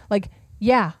something. Like,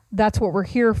 yeah, that's what we're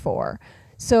here for.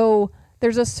 So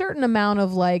there's a certain amount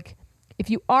of like, if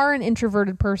you are an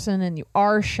introverted person and you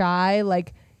are shy,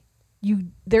 like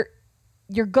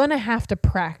you're going to have to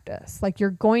practice. Like you're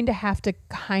going to have to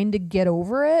kind of get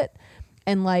over it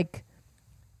and like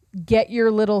get your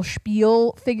little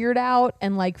spiel figured out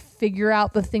and like figure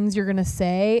out the things you're going to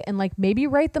say and like maybe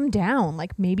write them down.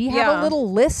 Like maybe have a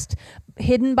little list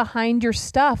hidden behind your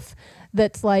stuff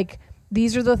that's like,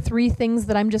 these are the 3 things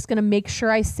that I'm just going to make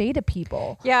sure I say to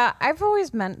people. Yeah, I've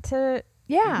always meant to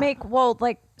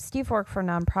like Steve worked for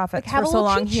nonprofits Like, have for a so little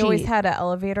long. cheat He always sheet. had an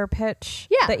elevator pitch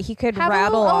that he could have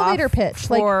rattle a little off elevator pitch.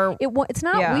 for Like it's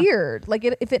not weird. Like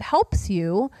if it helps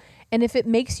you and if it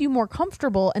makes you more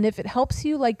comfortable and if it helps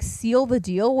you like seal the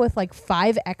deal with like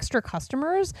 5 extra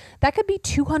customers, that could be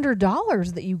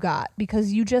 $200 that you got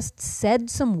because you just said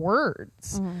some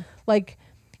words. Like,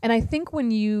 and I think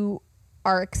when you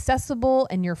are accessible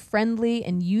and you're friendly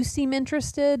and you seem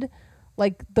interested,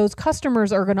 like those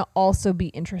customers are going to also be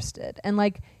interested. And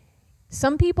like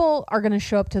some people are going to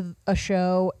show up to a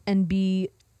show and be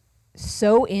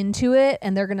so into it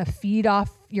and they're going to feed off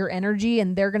your energy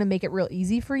and they're going to make it real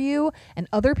easy for you. And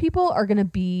other people are going to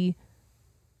be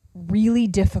really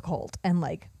difficult and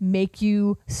like make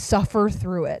you suffer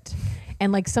through it.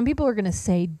 And like some people are going to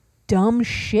say dumb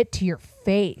shit to your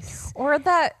face. or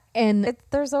that. And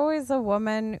There's always a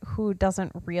woman who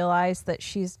doesn't realize that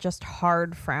she's just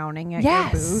hard frowning at your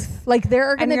booth. like there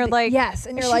are gonna you're be, like, yes,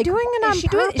 and is you're she like, doing it on is she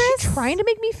purpose? trying to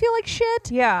make me feel like shit?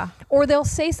 Yeah. Or they'll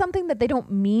say something that they don't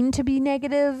mean to be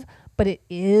negative, but it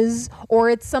is, or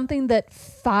it's something that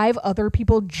 5 other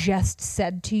people just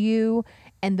said to you.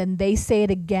 And then they say it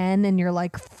again, and you're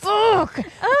like, "Fuck!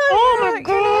 Oh my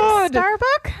God,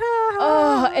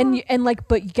 Starbucks!" and like,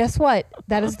 but guess what?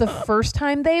 That is the first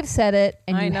time they've said it,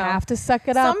 and I you know. have to suck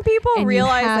it up. Some people and you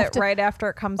realize have it to- right after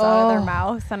it comes out of their Oh.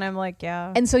 mouth, and I'm like,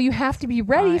 yeah. And so you have to be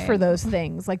ready for Fine. those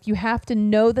things. Like you have to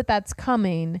know that that's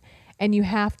coming, and you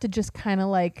have to just kind of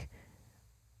like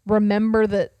remember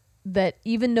that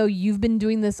even though you've been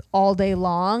doing this all day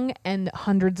long and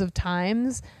hundreds of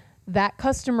times, that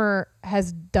customer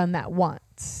has done that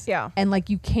once. Yeah. And like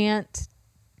you can't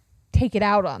take it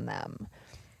out on them.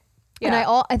 Yeah.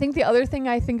 And I think the other thing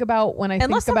I think about when I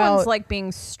Unless think about someone's like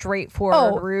being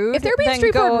straightforward rude. if they're being then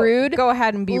straightforward rude, go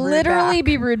ahead and be rude literally back.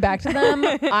 be rude back to them.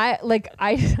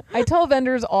 I tell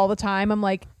vendors all the time, I'm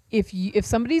like, if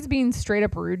somebody's being straight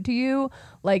up rude to you,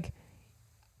 like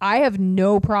I have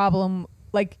no problem,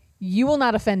 like you will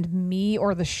not offend me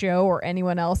or the show or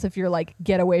anyone else if you're like,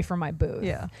 get away from my booth.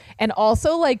 Yeah. And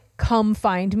also like come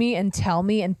find me and tell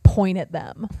me and point at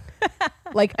them.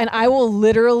 Like, and I will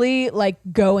literally like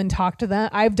go and talk to them.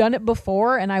 I've done it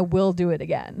before and I will do it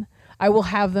again. I will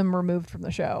have them removed from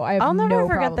the show. I have I'll never no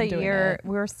forget problem the doing year it.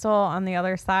 we were still on the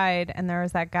other side, and there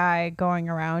was that guy going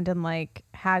around and like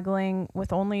haggling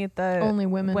with only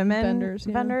women vendors.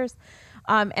 Yeah.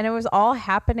 And it was all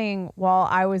happening while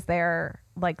I was there,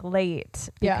 like late,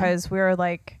 because we were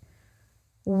like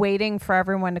waiting for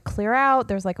everyone to clear out.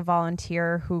 There's like a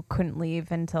volunteer who couldn't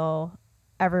leave until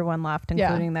everyone left,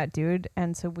 including that dude,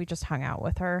 and so we just hung out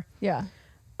with her. Yeah.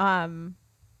 Yeah,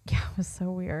 it was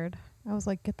so weird. I was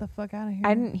like, get the fuck out of here.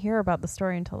 I didn't hear about the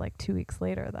story until like 2 weeks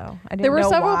later, though. I didn't There were know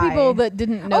several why. people that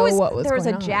didn't know what was there was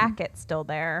going a on. jacket still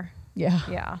there. Yeah.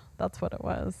 Yeah, that's what it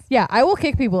was. Yeah, I will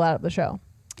kick people out of the show.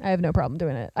 I have no problem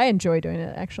doing it. I enjoy doing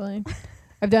it, actually.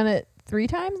 I've done it 3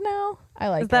 times now. I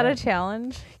like it. Is that a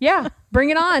challenge? Yeah,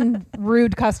 bring it on,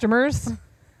 rude customers.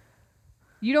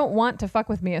 You don't want to fuck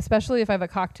with me, especially if I have a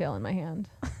cocktail in my hand.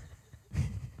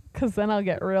 Because then I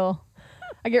get real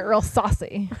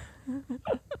saucy.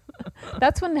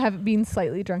 That's when being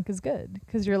slightly drunk is good.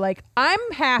 Because you're like, I'm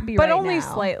happy But right only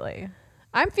now. slightly.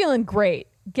 I'm feeling great.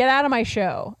 Get out of my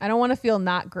show. I don't want to feel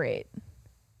not great.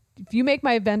 If you make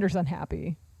my vendors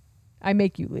unhappy, I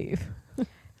make you leave.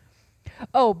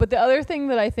 Oh, but the other thing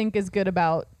that I think is good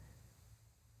about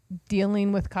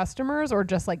dealing with customers or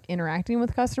just like interacting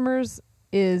with customers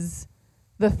is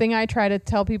the thing I try to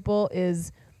tell people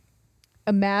is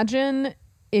imagine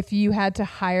if you had to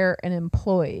hire an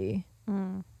employee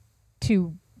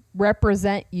to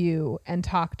represent you and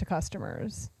talk to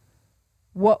customers.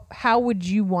 How would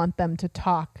you want them to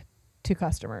talk to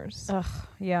customers? Ugh,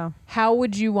 yeah. How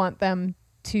would you want them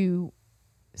to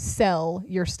sell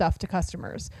your stuff to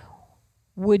customers?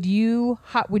 Would you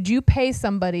pay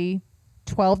somebody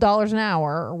 $12 an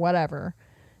hour or whatever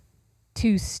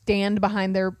to stand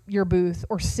behind your booth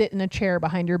or sit in a chair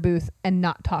behind your booth and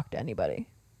not talk to anybody?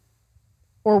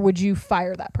 Or would you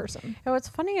fire that person? And what's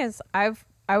funny is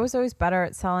I was always better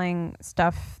at selling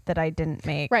stuff that I didn't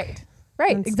make. Right,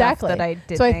 and exactly. Stuff that I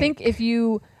did. So I make.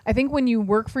 think when you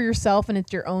work for yourself and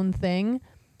it's your own thing,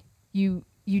 you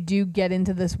do get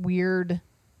into this weird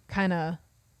kind of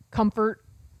comfort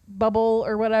bubble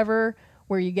or whatever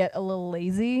where you get a little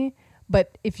lazy.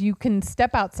 But if you can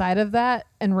step outside of that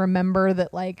and remember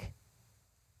that like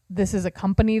this is a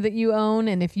company that you own,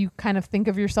 and if you kind of think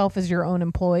of yourself as your own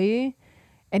employee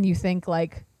and you think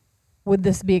like, would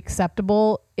this be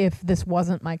acceptable if this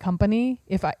wasn't my company?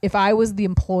 If I was the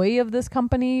employee of this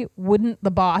company, wouldn't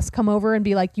the boss come over and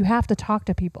be like, you have to talk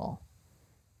to people.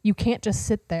 You can't just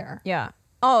sit there. Yeah.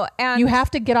 Oh, and you have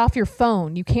to get off your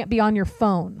phone. You can't be on your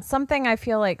phone. Something I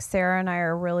feel like Sarah and I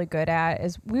are really good at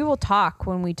is we will talk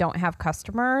when we don't have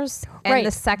customers. And right.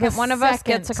 the second one of us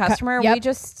gets a customer, yep. we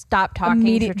just stop talking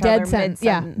to each other mid-sentence. mid-sentence.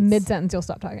 Yeah, mid-sentence you'll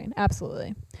stop talking.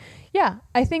 Absolutely. Yeah,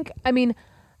 I think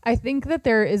that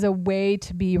there is a way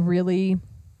to be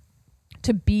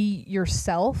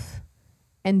yourself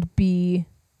and be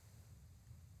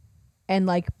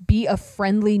a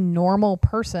friendly, normal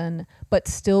person, but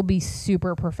still be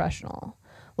super professional.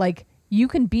 Like you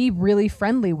can be really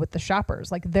friendly with the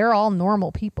shoppers. Like they're all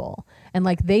normal people. And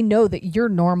like they know that you're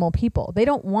normal people. They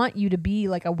don't want you to be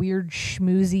like a weird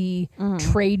schmoozy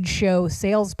trade show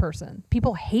salesperson.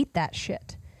 People hate that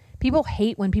shit. People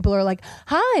hate when people are like,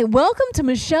 hi, welcome to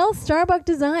Michelle Starbuck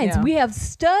Designs. Yeah. We have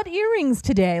stud earrings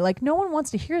today. Like no one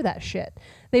wants to hear that shit.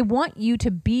 They want you to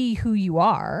be who you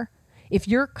are. If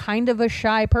you're kind of a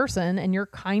shy person and you're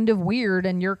kind of weird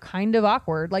and you're kind of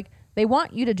awkward, like they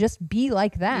want you to just be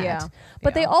like that. Yeah.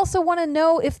 But they also want to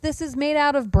know if this is made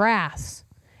out of brass.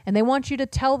 And they want you to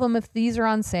tell them if these are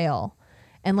on sale.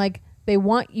 And like they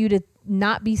want you to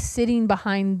not be sitting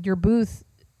behind your booth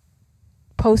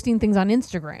posting things on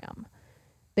Instagram.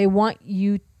 They want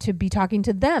you to be talking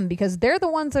to them because they're the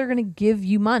ones that are going to give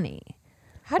you money.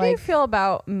 How do you feel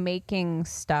about making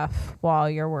stuff while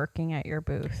you're working at your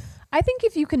booth? I think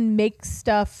if you can make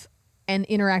stuff and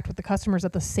interact with the customers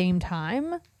at the same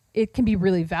time, it can be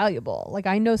really valuable. Like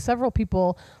I know several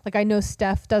people, like I know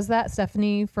Steph does that.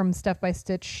 Stephanie from Steph by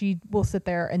Stitch, she will sit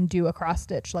there and do a cross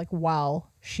stitch like while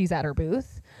she's at her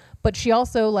booth. But she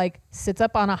also like sits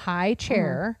up on a high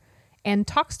chair and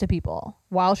talks to people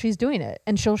while she's doing it.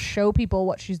 And she'll show people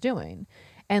what she's doing.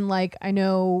 And like I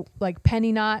know like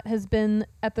Penny Knot has been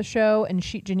at the show and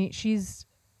she's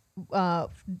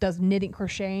does knitting,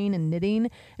 crocheting and knitting,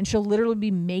 and she'll literally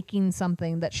be making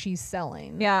something that she's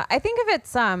selling. Yeah, I think if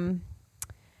it's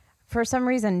for some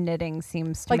reason knitting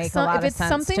seems to make a lot of sense to me. If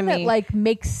it's something that like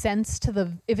makes sense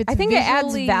to I think it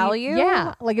adds value.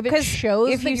 Yeah, like if it shows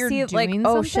if that you you're see doing like,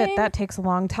 oh something, shit, that takes a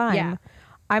long time. Yeah.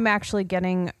 I'm actually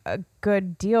getting a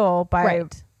good deal by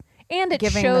And it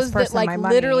giving shows this that person like my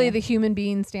money. literally the human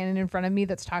being standing in front of me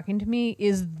that's talking to me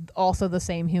is also the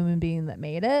same human being that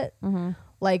made it. Mm-hmm.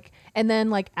 Like, and then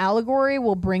like Allegory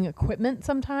will bring equipment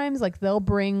sometimes. Like they'll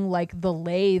bring like the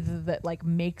lathe that like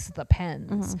makes the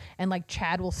pens, and like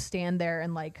Chad will stand there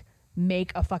and like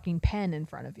make a fucking pen in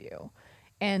front of you,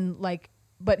 and like,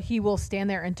 but he will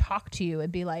stand there and talk to you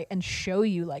and be like, and show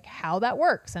you like how that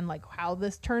works and like how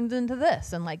this turns into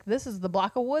this, and like this is the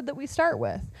block of wood that we start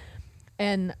with.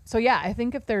 And so yeah, I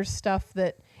think if there's stuff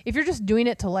that if you're just doing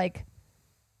it to like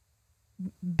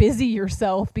busy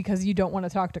yourself because you don't want to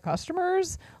talk to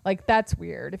customers, like that's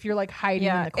weird. If you're like hiding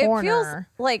in the corner, it feels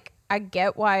like I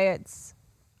get why it's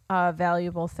a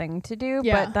valuable thing to do,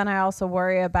 but then I also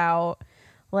worry about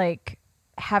like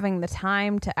having the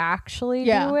time to actually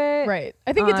do it. Right.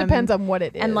 I think it depends on what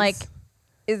it is. And like,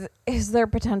 is there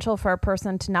potential for a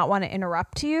person to not want to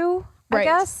interrupt you? Right. I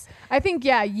guess. I think,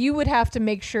 yeah, you would have to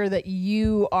make sure that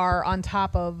you are on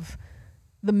top of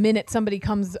the minute somebody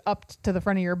comes up to the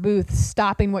front of your booth,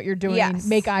 stopping what you're doing,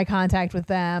 make eye contact with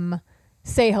them,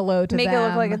 say hello to them. Make it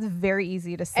look like it's very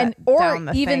easy to set or down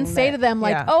the even thing say to them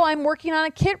like, oh, I'm working on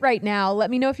a kit right now.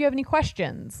 Let me know if you have any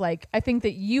questions. Like, I think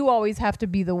that you always have to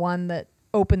be the one that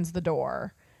opens the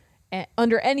door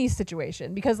under any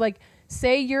situation. Because like,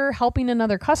 say you're helping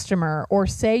another customer, or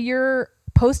say you're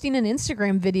posting an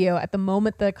Instagram video at the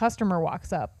moment the customer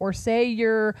walks up, or say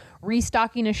you're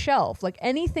restocking a shelf, like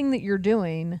anything that you're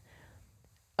doing,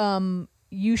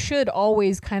 you should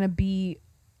always kind of be,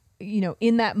 you know,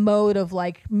 in that mode of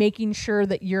like making sure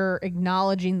that you're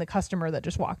acknowledging the customer that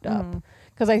just walked up.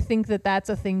 Because I think that that's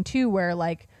a thing too, where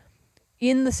like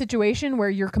in the situation where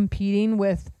you're competing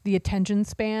with the attention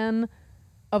span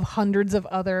of hundreds of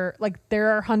other, like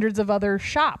there are hundreds of other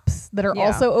shops that are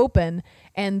also open,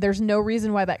 and there's no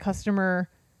reason why that customer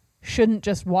shouldn't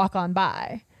just walk on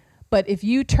by. But if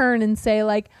you turn and say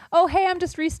like, oh, hey, I'm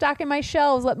just restocking my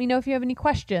shelves, let me know if you have any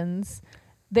questions,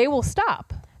 they will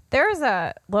stop. There's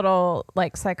a little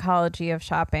like psychology of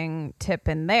shopping tip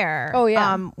in there. Oh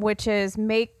yeah. Which is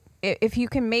if you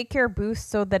can make your booth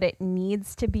so that it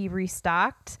needs to be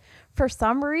restocked for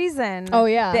some reason. Oh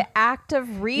yeah. The act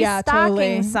of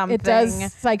restocking something, it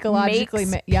does psychologically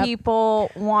makes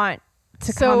people want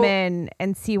to come in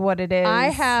and see what it is. I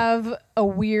have a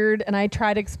weird, and I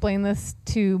try to explain this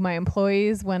to my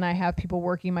employees when I have people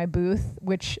working my booth,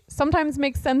 which sometimes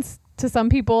makes sense to some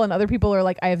people, and other people are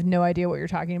like, I have no idea what you're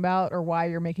talking about or why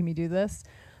you're making me do this.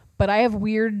 But I have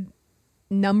weird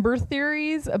number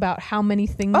theories about how many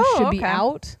things should be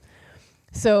out.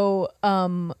 So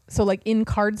like in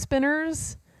card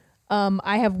spinners,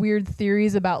 I have weird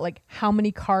theories about like how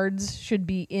many cards should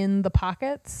be in the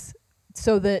pockets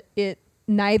so that it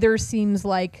neither seems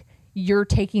like you're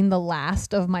taking the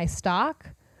last of my stock,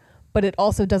 but it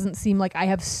also doesn't seem like I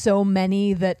have so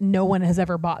many that no one has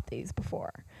ever bought these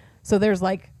before. So there's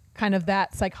like kind of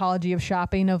that psychology of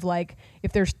shopping of like,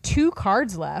 if there's 2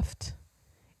 cards left,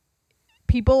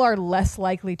 people are less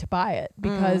likely to buy it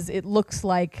because it looks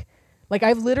like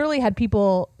I've literally had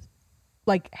people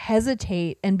like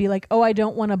hesitate and be like, oh, I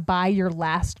don't want to buy your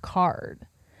last card,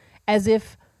 as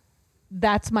if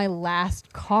that's my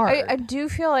last card. I do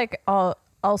feel like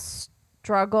I'll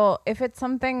struggle if it's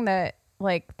something that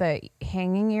like the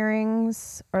hanging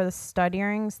earrings or the stud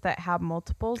earrings that have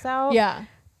multiples out. Yeah.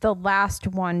 The last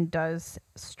one does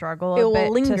struggle it a bit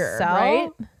will linger, to sell. Right?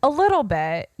 A little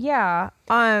bit. Yeah.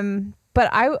 But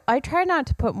I try not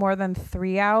to put more than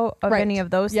 3 out of any of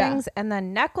those things. And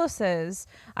then necklaces,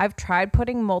 I've tried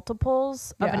putting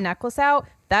multiples of a necklace out.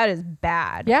 That is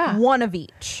bad. Yeah. One of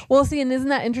each. Well, see, and isn't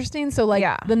that interesting? So like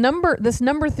this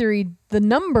number theory, the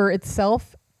number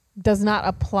itself does not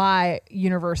apply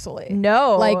universally.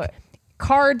 No. Like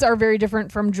cards are very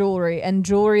different from jewelry, and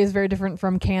jewelry is very different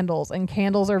from candles, and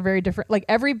candles are very different. Like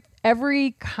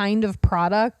every kind of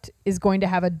product is going to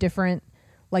have a different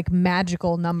like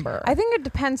magical number. I think it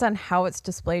depends on how it's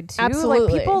displayed too.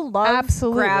 Absolutely. Like people love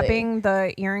grabbing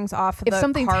the earrings off of the card. If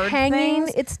something's hanging,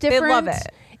 things, it's different. They love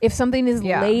it. If something is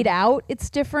laid out, it's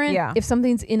different. Yeah. If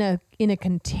something's in a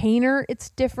container,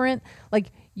 it's different. Like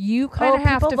you kind of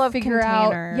have to figure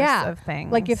out of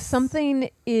things. Like if something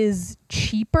is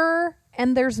cheaper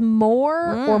and there's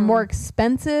more, or more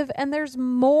expensive and there's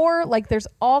more, like there's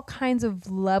all kinds of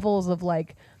levels of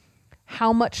like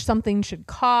how much something should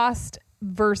cost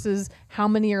versus how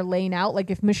many are laying out.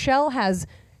 Like if Michelle has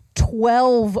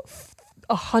 12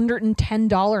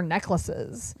 $110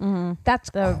 necklaces, that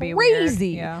would be crazy.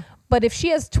 Yeah. But if she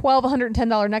has 12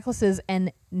 $110 necklaces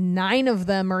and 9 of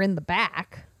them are in the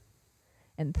back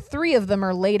and 3 of them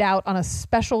are laid out on a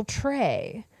special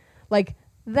tray, like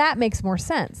that makes more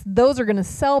sense. Those are going to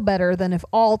sell better than if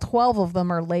all 12 of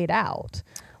them are laid out.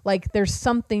 Like there's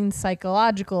something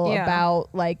psychological about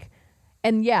like,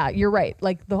 and yeah, you're right.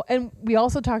 Like and we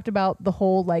also talked about the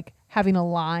whole like having a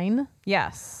line.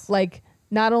 Yes. Like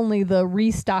not only the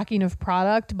restocking of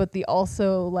product, but the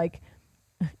also like,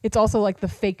 it's also like the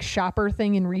fake shopper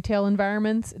thing in retail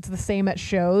environments. It's the same at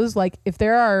shows. Like if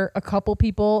there are a couple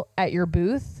people at your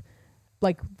booth,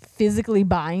 like physically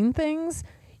buying things,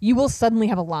 you will suddenly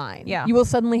have a line. Yeah. You will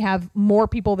suddenly have more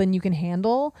people than you can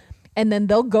handle. And then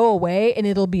they'll go away and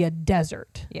it'll be a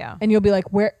desert. Yeah. And you'll be like,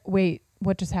 wait,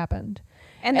 what just happened?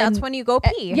 And that's when you go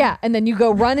pee. Yeah. And then you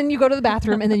go run and you go to the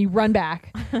bathroom and then you run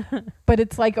back. But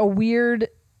it's like a weird,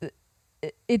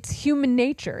 it's human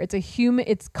nature.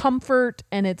 It's comfort,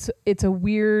 and it's a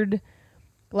weird,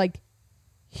 like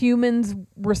humans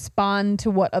respond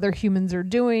to what other humans are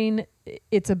doing.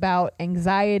 It's about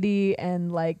anxiety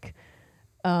and like,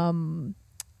 a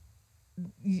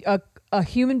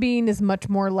human being is much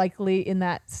more likely in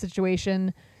that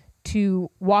situation to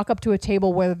walk up to a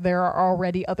table where there are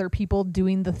already other people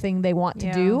doing the thing they want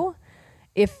to do.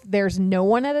 If there's no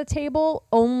one at a table,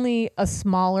 only a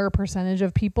smaller percentage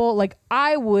of people, like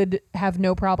I would have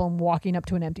no problem walking up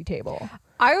to an empty table.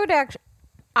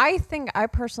 I think I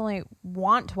personally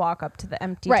want to walk up to the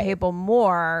empty table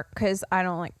more because I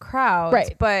don't like crowds.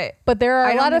 Right. But there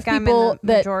are a lot of people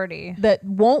that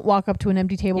won't walk up to an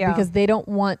empty table because they don't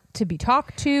want to be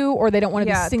talked to, or they don't want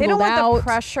to be singled out. They don't want the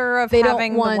pressure of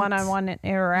having the one-on-one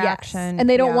interaction. Yes. And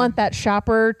they don't want that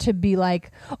shopper to be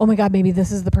like, oh my God, maybe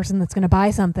this is the person that's going to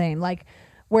buy something. Like,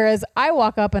 whereas I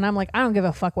walk up and I'm like, I don't give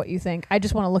a fuck what you think. I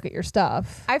just want to look at your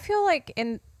stuff. I feel like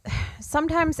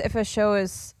sometimes if a show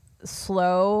is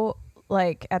slow,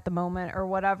 like at the moment or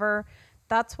whatever,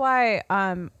 that's why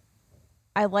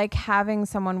I like having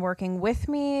someone working with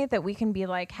me that we can be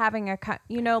like having a I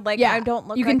don't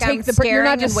look, you can like take you're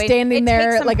not just standing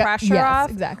there takes like pressure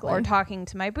off, exactly, or talking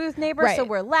to my booth neighbor, so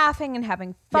we're laughing and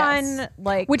having fun,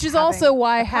 like, which is also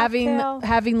why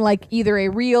having like either a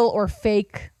real or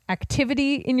fake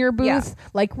activity in your booth,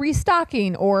 like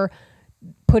restocking or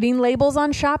putting labels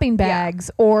on shopping bags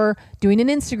or doing an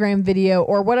Instagram video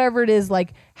or whatever it is,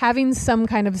 like having some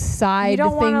kind of side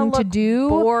thing to do.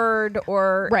 Bored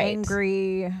or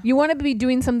angry. You want to be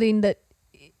doing something that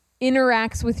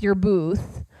interacts with your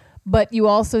booth, but you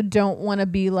also don't want to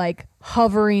be like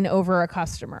hovering over a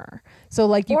customer. So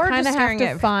like you kind of have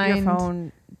to find your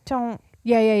phone. Don't.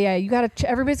 Yeah. You got to.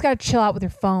 Everybody's got to chill out with their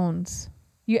phones.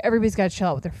 Everybody's got to chill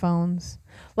out with their phones.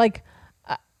 Like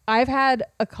I've had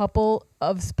a couple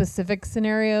of specific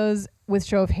scenarios with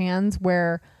Show of Hands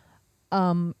where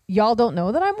y'all don't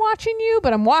know that I'm watching you,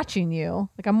 but I'm watching you.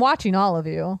 Like I'm watching all of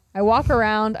you. I walk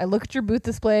around, I look at your booth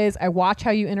displays, I watch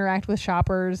how you interact with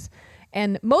shoppers.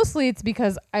 And mostly it's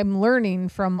because I'm learning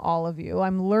from all of you.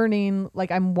 I'm learning,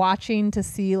 like I'm watching to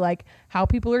see like how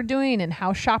people are doing and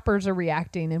how shoppers are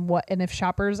reacting and if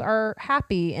shoppers are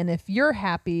happy and if you're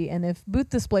happy and if booth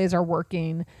displays are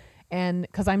working. And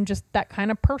because I'm just that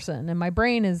kind of person and my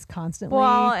brain is constantly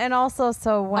and also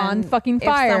so when on fucking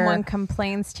fire. If someone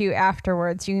complains to you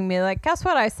afterwards, you can be like, guess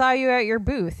what? I saw you at your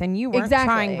booth and you weren't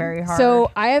trying very hard. So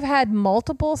I have had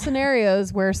multiple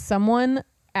scenarios where someone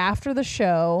after the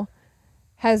show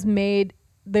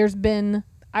there's been,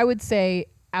 I would say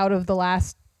out of the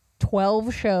last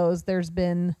 12 shows, there's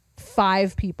been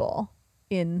 5 people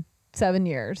in 7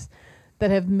 years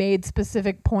that have made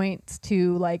specific points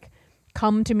to like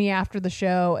come to me after the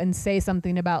show and say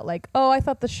something about like, oh, I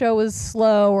thought the show was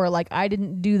slow, or like I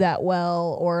didn't do that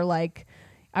well, or like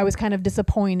I was kind of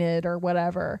disappointed or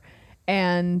whatever.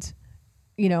 And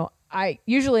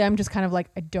I'm just kind of like,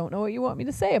 I don't know what you want me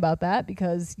to say about that,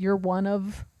 because you're one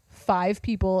of 5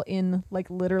 people in like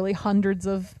literally hundreds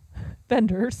of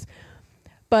vendors.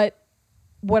 But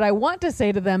what I want to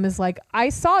say to them is like, I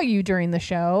saw you during the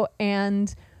show,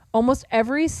 and almost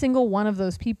every single one of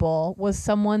those people was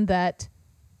someone that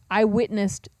I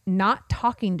witnessed not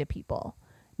talking to people,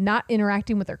 not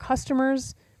interacting with their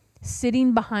customers,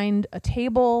 sitting behind a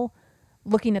table,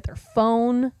 looking at their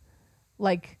phone,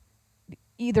 like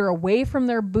either away from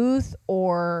their booth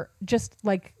or just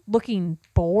like looking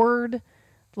bored,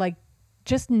 like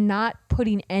just not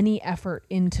putting any effort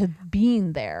into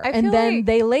being there. And then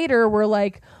they later were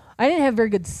like, I didn't have very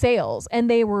good sales. And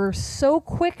they were so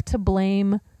quick to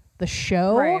blame the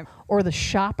show or the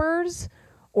shoppers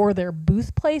or their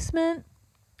booth placement.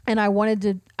 And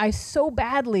I so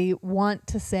badly want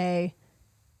to say,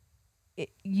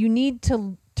 you need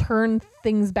to turn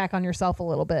things back on yourself a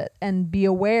little bit and be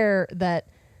aware that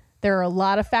there are a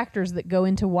lot of factors that go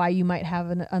into why you might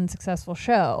have an unsuccessful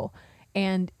show.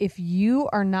 And if you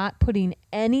are not putting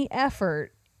any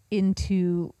effort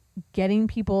into getting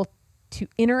people to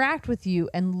interact with you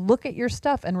and look at your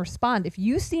stuff and respond, if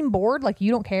you seem bored, like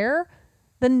you don't care,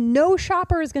 then no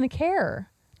shopper is going to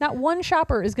care. Not one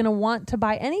shopper is going to want to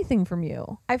buy anything from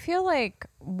you. I feel like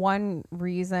one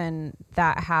reason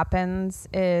that happens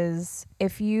is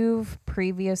if you've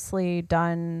previously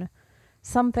done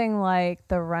something like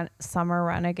the Summer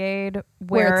Renegade,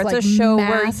 where it's like a show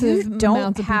where you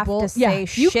don't have to say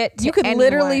shit to you could anyone.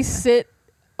 literally sit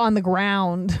on the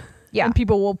ground and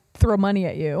people will throw money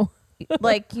at you.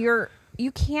 Like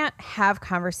you can't have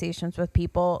conversations with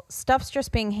people. Stuff's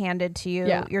just being handed to you.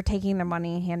 Yeah. You're taking their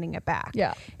money and handing it back.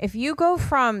 Yeah. If you go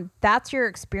from that's your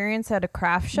experience at a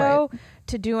craft show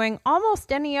to doing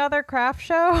almost any other craft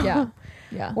show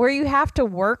where you have to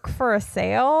work for a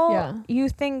sale, you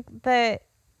think that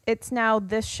it's now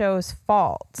this show's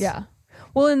fault. Yeah.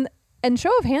 Well, and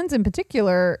Show of Hands in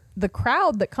particular, the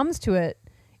crowd that comes to it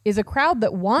is a crowd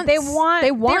that wants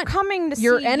they're coming to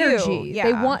your see energy. You.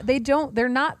 Yeah. They're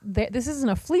not this isn't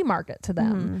a flea market to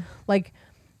them. Like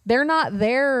they're not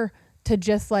there to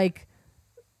just like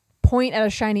point at a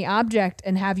shiny object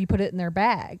and have you put it in their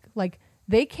bag. Like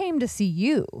they came to see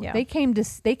you. Yeah. They came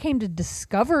to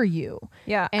discover you.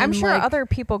 Yeah. And I'm sure other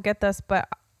people get this, but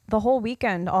the whole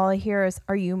weekend, all I hear is,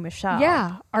 "Are you Michelle?"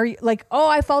 Yeah. Are you like, "Oh,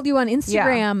 I followed you on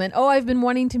Instagram," and "Oh, I've been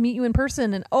wanting to meet you in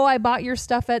person," and "Oh, I bought your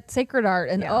stuff at Sacred Art,"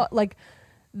 and "Oh, like."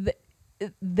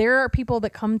 There are people that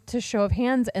come to Show of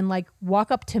Hands and like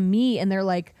walk up to me and they're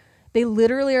like, they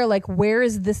literally are like, "Where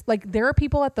is this?" Like there are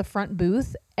people at the front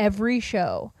booth every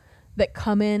show that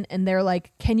come in and they're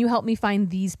like, "Can you help me find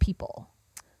these people?"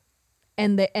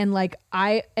 And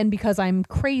because I'm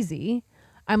crazy,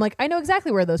 I'm like, I know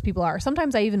exactly where those people are.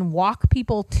 Sometimes I even walk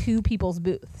people to people's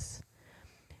booths.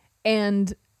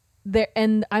 And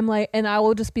I'm like, and I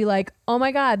will just be like, "Oh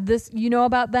my God, this, you know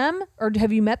about them? Or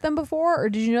have you met them before? Or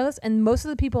did you know this?" And most of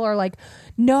the people are like,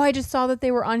 "No, I just saw that they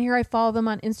were on here. I follow them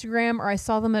on Instagram, or I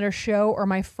saw them at a show, or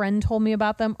my friend told me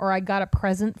about them, or I got a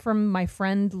present from my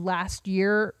friend last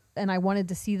year and I wanted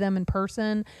to see them in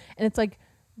person." And it's like,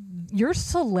 you're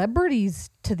celebrities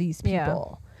to these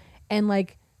people. And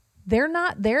like, they're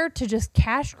not there to just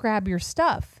cash grab your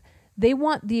stuff. They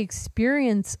want the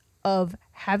experience of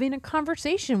having a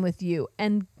conversation with you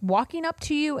and walking up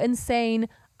to you and saying,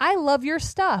 "I love your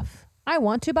stuff. I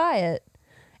want to buy it."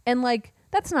 And like,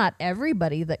 that's not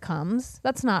everybody that comes.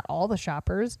 That's not all the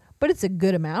shoppers, but it's a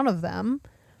good amount of them.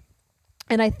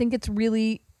 And I think it's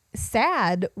really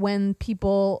sad when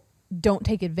people don't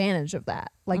take advantage of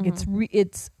that. Like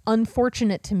it's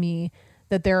unfortunate to me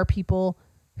that there are people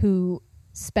who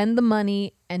spend the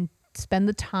money and spend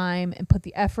the time and put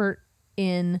the effort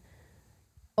in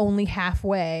only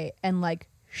halfway and like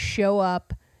show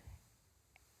up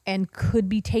and could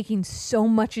be taking so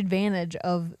much advantage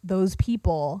of those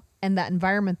people and that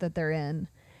environment that they're in.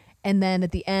 And then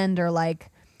at the end are like,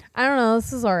 "I don't know,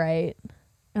 this is all right."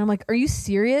 And I'm like, "Are you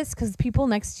serious?" Because people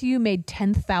next to you made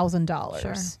 $10,000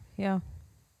 Sure. Yeah.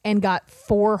 and got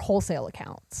 4 wholesale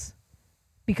accounts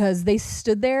because they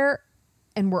stood there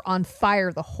and were on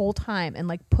fire the whole time and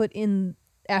like put in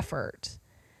effort.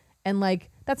 And like,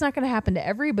 that's not going to happen to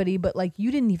everybody, but like,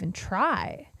 you didn't even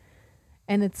try.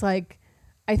 And it's like,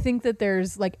 I think that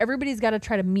there's like, everybody's got to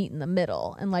try to meet in the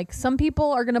middle. And like, some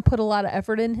people are going to put a lot of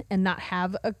effort in and not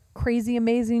have a crazy,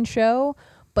 amazing show.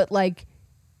 But like,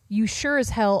 you sure as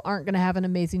hell aren't going to have an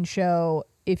amazing show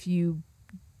if you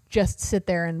just sit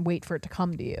there and wait for it to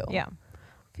come to you. Yeah.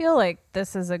 I feel like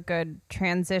this is a good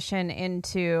transition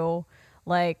into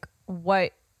like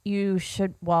what you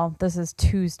should, well, this is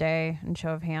Tuesday and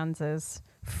Show of Hands is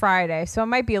Friday. So it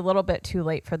might be a little bit too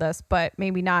late for this, but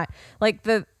maybe not. Like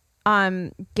the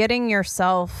getting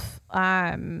yourself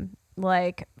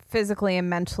like physically and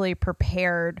mentally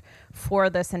prepared for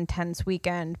this intense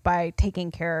weekend by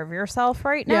taking care of yourself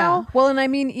right now. Well, and I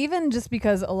mean, even just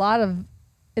because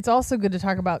it's also good to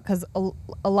talk about because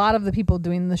a lot of the people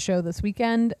doing the show this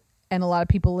weekend and a lot of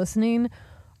people listening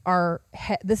are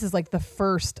this is like the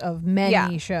first of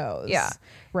many shows. Yeah.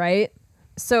 Right.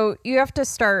 So you have to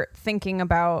start thinking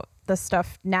about the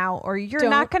stuff now, or you're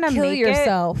not going to make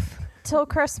yourself till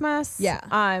Christmas.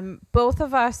 Yeah. Both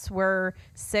of us were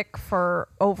sick for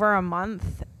over a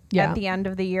month at the end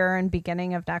of the year and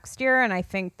beginning of next year, and I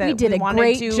think that we did a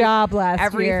great job last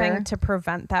year. Everything to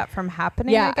prevent that from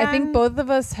happening. Yeah, again. I think both of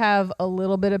us have a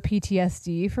little bit of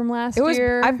PTSD from last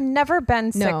year. I've never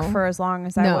been sick for as long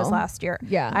as I was last year.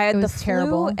 Yeah, I had the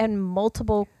flu and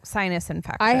multiple sinus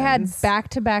infections. I had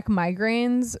back-to-back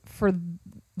migraines for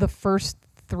the first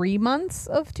 3 months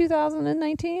of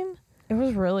 2019. It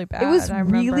was really bad. It was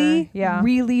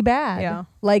really bad. Yeah.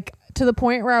 Like to the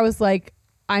point where I was like,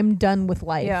 I'm done with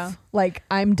life. Yeah. Like,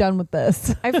 I'm done with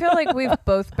this. I feel like we've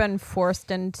both been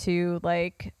forced into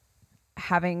like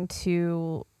having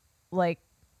to like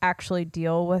actually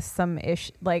deal with some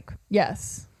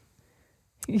Yes.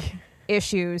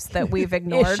 issues that we've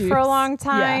ignored for a long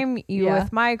time. You Yeah.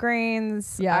 with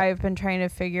migraines. Yeah. I've been trying to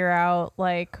figure out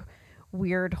like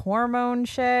weird hormone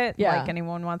shit. Yeah. Like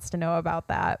anyone wants to know about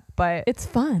that. But It's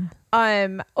fun.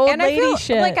 old Old and lady I feel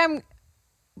shit. like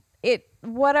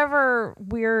whatever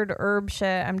weird herb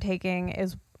shit I'm taking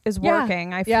is Yeah.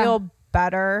 working. I Yeah. feel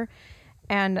better,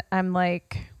 and I'm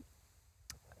like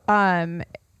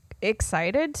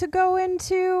excited to go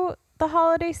into the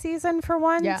holiday season for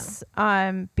once.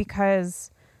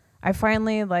 Because I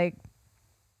finally like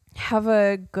have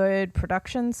a good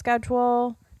production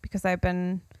schedule, because I've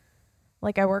been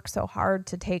like, I work so hard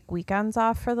to take weekends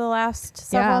off for the last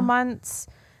several months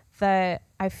that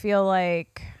I feel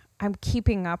like I'm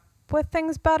keeping up with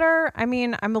things better. I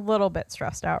mean, I'm a little bit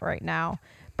stressed out right now,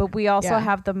 but we also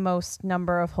have the most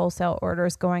number of wholesale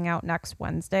orders going out next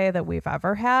Wednesday that we've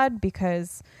ever had,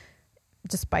 because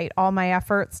despite all my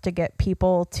efforts to get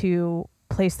people to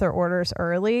place their orders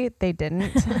early, they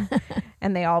didn't.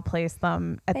 And they all placed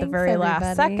them at the very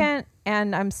last second.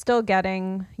 And I'm still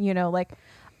getting, like,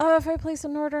 oh, if I place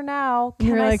an order now,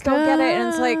 can I still get it? And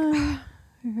it's like,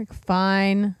 you're like,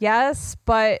 fine. yes,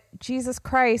 but Jesus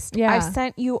Christ, Yeah. I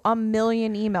sent you a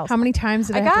million emails. How many times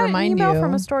did I have to got an remind you? email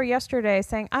from a store yesterday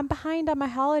saying, I'm behind on my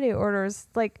holiday orders.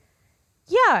 Like,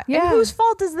 yeah. Yeah. And whose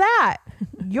fault is that?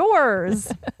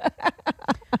 Yours.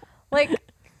 Like,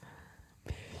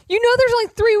 there's only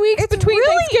 3 weeks it's between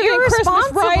really Thanksgiving and Christmas,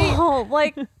 right? irresponsible.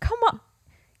 Like, come on.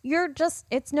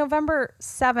 It's November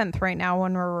 7th right now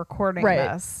when we're recording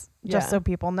this. Just so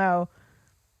people know.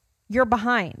 You're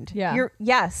behind. Yeah.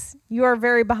 Yes, you are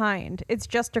very behind. It's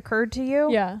just occurred to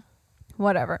you. Yeah.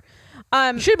 Whatever.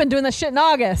 You should have been doing this shit in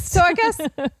August. So I guess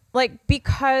like,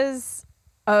 because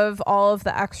of all of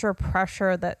the extra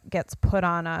pressure that gets put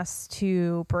on us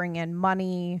to bring in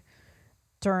money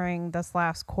during this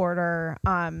last quarter,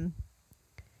 I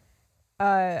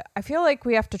feel like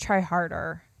we have to try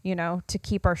harder, to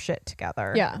keep our shit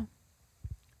together. Yeah.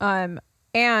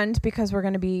 And because we're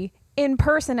going to be in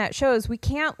person at shows, we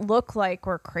can't look like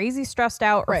we're crazy stressed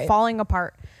out or falling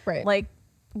apart. Right. Like,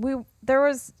 there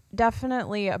was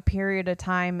definitely a period of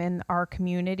time in our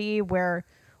community where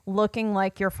looking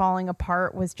like you're falling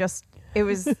apart was just, it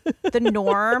was the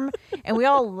norm, and we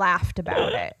all laughed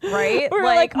about it, right? We're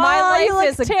like, my "Oh, life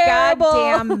is a terrible."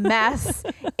 goddamn mess.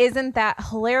 Isn't that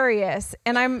hilarious?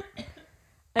 And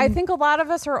I think a lot of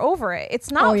us are over it. It's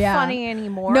not funny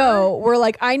anymore. No, we're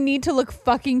like, I need to look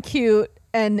fucking cute,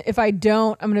 and if I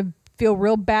don't, I'm gonna feel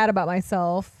real bad about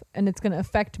myself, and it's gonna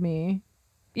affect me.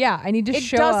 Yeah, I need to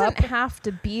show up. It doesn't have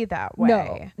to be that way.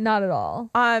 No, not at all.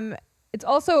 It's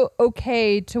also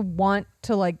okay to want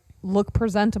to like look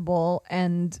presentable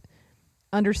and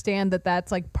understand that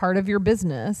that's like part of your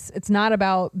business. It's not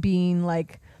about being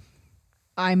like,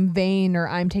 I'm vain or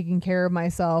I'm taking care of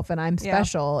myself and I'm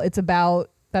special. It's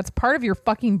about, that's part of your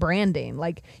fucking branding.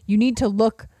 Like, you need to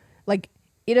look like,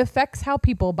 it affects how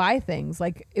people buy things.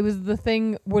 Like, it was the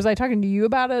thing, was I talking to you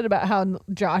about it, about how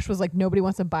Josh was like, nobody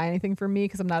wants to buy anything from me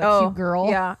because I'm not a cute girl.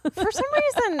 Yeah. For some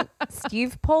reason,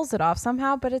 Steve pulls it off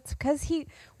somehow, but it's because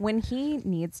when he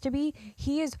needs to be,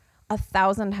 he is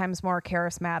 1,000 times more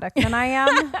charismatic than I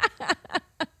am.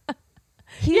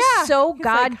 He's so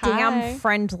goddamn like,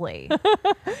 friendly.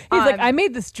 He's like, I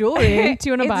made this jewelry. Do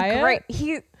you want to buy it? Great.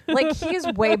 He's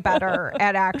way better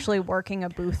at actually working a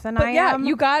booth than I am.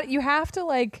 You have to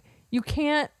like, you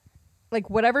can't like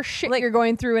whatever shit you're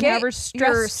going through and however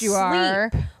stressed you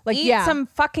are. Like, eat some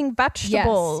fucking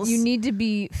vegetables. Yes, you need to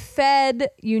be fed.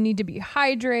 You need to be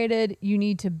hydrated. You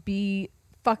need to be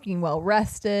fucking well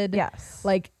rested. Yes.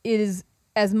 Like, it is,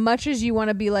 as much as you want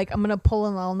to be like, I'm gonna pull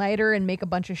an all-nighter and make a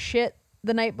bunch of shit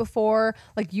the night before,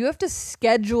 like, you have to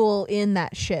schedule in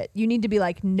that shit. You need to be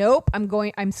like, nope,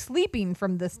 I'm sleeping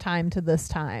from this time to this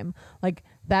time. Like,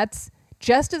 that's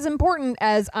just as important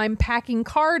as I'm packing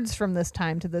cards from this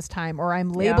time to this time, or I'm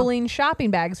labeling shopping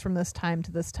bags from this time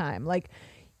to this time. Like,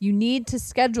 you need to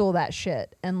schedule that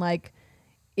shit. And like,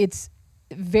 it's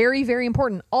very, very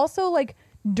important. Also, like,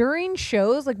 during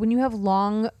shows, like when you have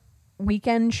long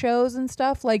weekend shows and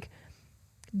stuff, like,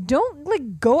 don't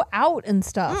like go out and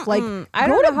stuff. Like, I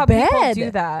go don't know to how bed. people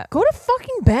do that. Go to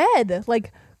fucking bed.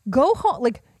 Like, go home.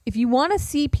 Like, if you want to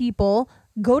see people,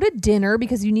 go to dinner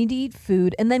because you need to eat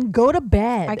food, and then go to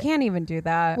bed. I can't even do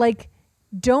that. Like,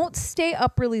 don't stay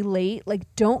up really late. Like,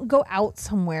 don't go out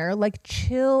somewhere. Like,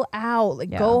 chill out. Like,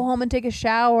 go home and take a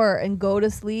shower and go to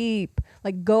sleep.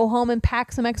 Like go home and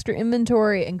pack some extra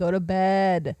inventory and go to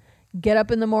bed. Get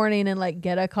up in the morning and like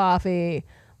get a coffee.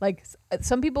 Like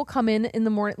some people come in the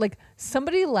morning. Like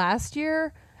somebody last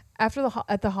year after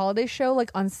at the holiday show,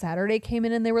 like on Saturday, came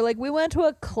in and they were like, "We went to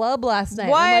a club last night."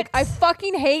 What? I'm like, I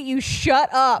fucking hate you. Shut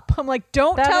up. I'm like,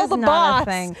 don't tell the boss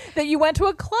that you went to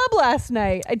a club last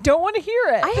night. I don't want to hear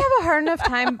it. I have a hard enough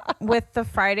time with the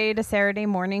Friday to Saturday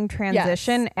morning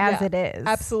transition as it is.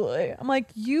 Absolutely. I'm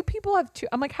like, you people have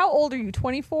I'm like, how old are you?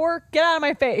 24? Get out of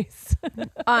my face.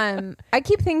 I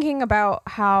keep thinking about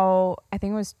how, I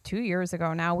think it was 2 years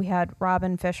ago now, we had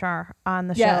Robin Fisher on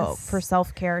the show for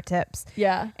self-care tips.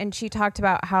 Yeah. And she talked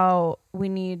about how we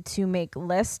need to make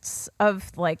lists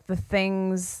of like the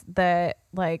things that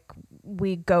like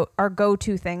our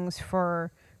go-to things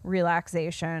for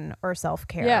relaxation or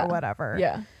self-care or whatever.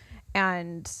 Yeah.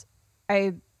 And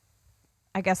I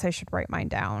guess I should write mine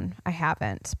down. I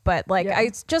haven't, but like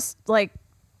I just like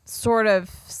sort of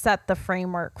set the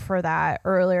framework for that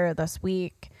earlier this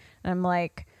week. And I'm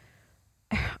like,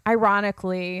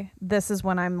 ironically, this is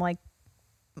when I'm like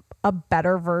a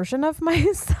better version of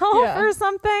myself or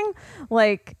something.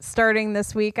 Like starting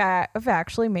this week, I've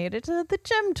actually made it to the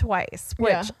gym twice,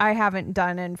 which I haven't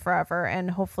done in forever.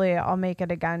 And hopefully I'll make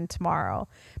it again tomorrow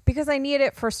because I need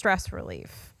it for stress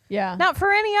relief. Yeah. Not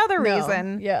for any other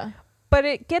reason. Yeah. But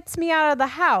it gets me out of the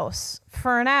house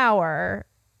for an hour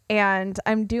and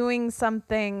I'm doing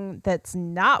something that's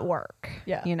not work.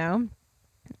 Yeah. You know?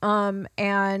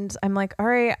 And I'm like, all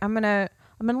right, I'm gonna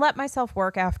let myself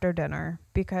work after dinner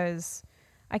because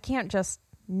I can't just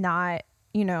not,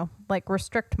 you know, like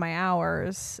restrict my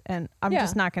hours and I'm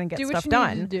just not going to get stuff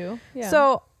done.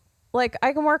 So like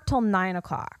I can work till 9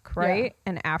 o'clock, right? Yeah.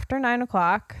 And after 9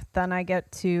 o'clock, then I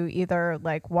get to either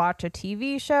like watch a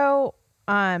TV show,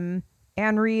 and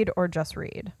read or just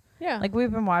read. Yeah. Like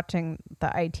we've been watching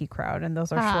the IT Crowd and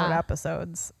those are short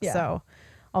episodes. Yeah. So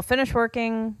I'll finish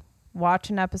working, watch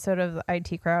an episode of the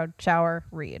IT Crowd, shower,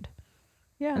 read.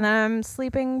 Yeah. And then I'm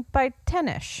sleeping by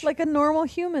 10ish. Like a normal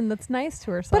human that's nice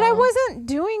to herself. But I wasn't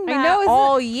doing that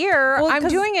all year. Well, I'm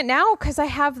doing it now because I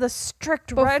have the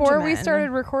strict regimen. Before we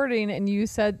started recording and you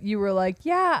said you were like,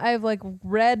 yeah, I've like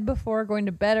read before going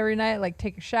to bed every night, like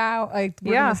take a shower. I work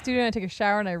in the studio and I take a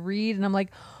shower and I read. And I'm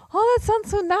like, oh, that sounds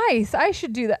so nice. I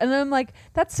should do that. And then I'm like,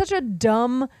 that's such a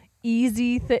dumb,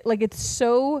 easy thing. Like it's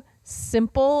so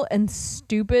simple and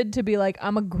stupid to be like,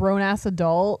 I'm a grown ass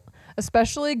adult.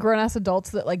 Especially grown-ass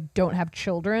adults that like don't have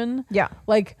children. Yeah.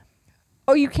 Like,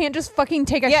 oh, you can't just fucking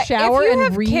take a shower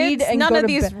and read kids, and none go of to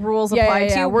these rules apply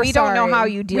to you. We don't know how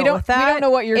you deal with that. We don't know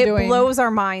what you're doing. It blows our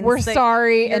minds. We're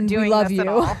sorry and we love you.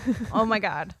 Oh my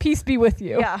God. Peace be with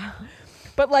you. Yeah.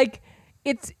 But like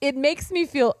it makes me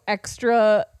feel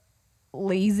extra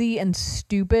lazy and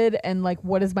stupid and like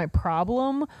what is my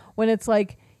problem when it's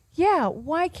like, yeah,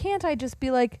 why can't I just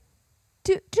be like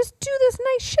just do this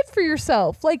nice shit for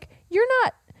yourself? Like you're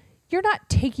not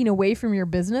taking away from your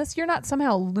business. You're not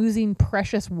somehow losing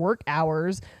precious work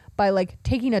hours by like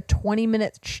taking a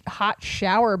 20-minute hot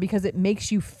shower because it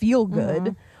makes you feel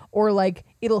good or like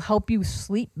it'll help you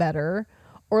sleep better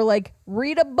or like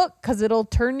read a book because it'll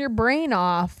turn your brain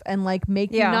off and like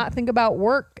make you not think about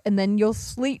work and then you'll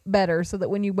sleep better so that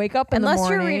when you wake up in the morning.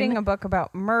 Unless you're reading a book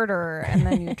about murder and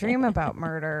then you dream about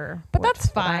murder. But that's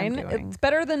fine. It's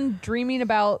better than dreaming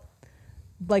about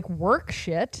like work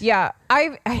shit. Yeah.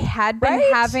 I had been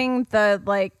having the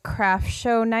like craft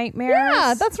show nightmares.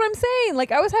 Yeah, that's what I'm saying.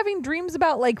 Like I was having dreams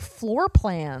about like floor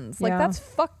plans. Like that's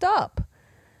fucked up.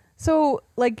 So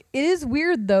like it is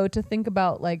weird though to think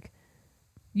about like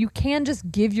you can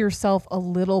just give yourself a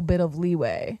little bit of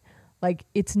leeway. Like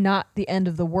it's not the end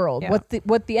of the world. Yeah.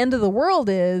 What the end of the world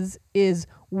is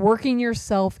working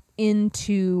yourself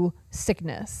into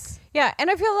sickness. Yeah, and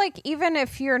I feel like even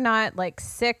if you're not like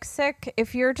sick,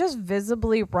 if you're just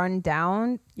visibly run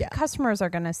down, customers are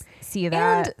going to see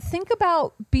that. And think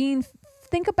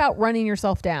about running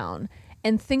yourself down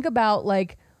and think about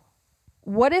like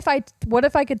what if I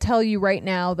could tell you right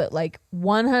now that like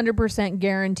 100%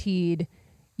 guaranteed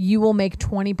you will make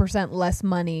 20% less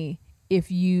money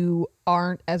if you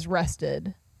aren't as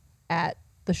rested at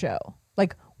the show.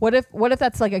 Like what if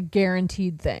that's like a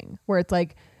guaranteed thing where it's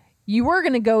like you were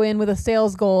going to go in with a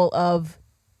sales goal of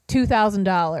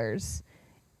 $2,000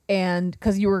 and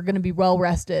because you were going to be well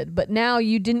rested, but now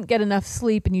you didn't get enough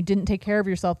sleep and you didn't take care of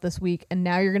yourself this week. And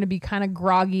now you're going to be kind of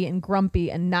groggy and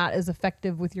grumpy and not as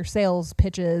effective with your sales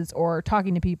pitches or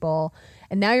talking to people.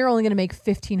 And now you're only going to make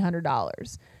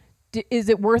 $1,500. Is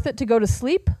it worth it to go to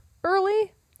sleep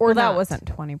early or that wasn't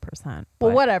 20%.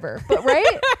 Well, whatever. But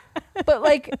right? But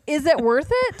like, is it worth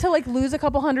it to like lose a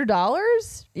couple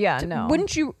 $100? Yeah, no.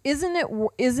 Wouldn't you? Isn't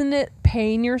it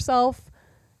paying yourself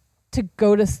to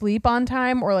go to sleep on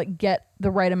time, or like get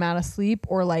the right amount of sleep,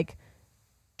 or like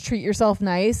treat yourself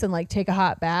nice and like take a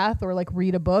hot bath, or like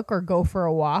read a book, or go for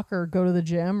a walk, or go to the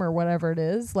gym, or whatever it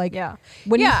is. Like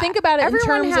when you think about it in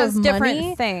terms has of different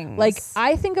money, things. like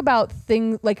I think about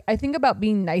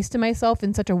being nice to myself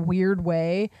in such a weird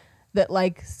way that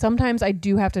like sometimes I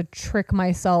do have to trick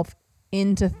myself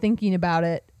into thinking about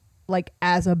it like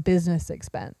as a business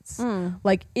expense.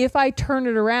 Like if I turn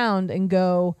it around and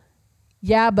go,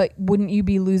 yeah, but wouldn't you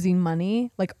be losing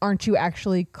money? Like, aren't you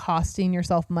actually costing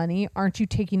yourself money? Aren't you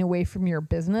taking away from your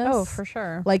business? Oh, for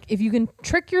sure. Like if you can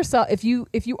trick yourself, if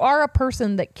you are a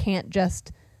person that can't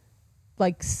just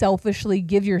like selfishly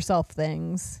give yourself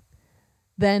things,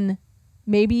 then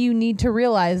maybe you need to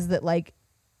realize that like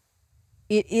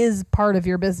it is part of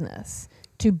your business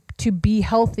to be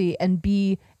healthy and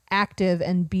be active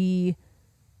and be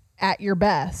at your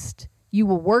best. You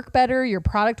will work better. Your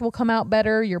product will come out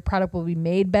better. Your product will be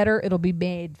made better. It'll be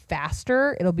made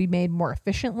faster. It'll be made more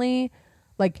efficiently.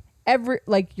 Like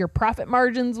your profit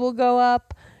margins will go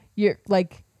up. You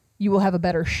will have a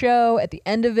better show. At the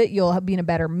end of it, you'll be in a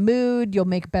better mood. You'll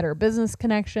make better business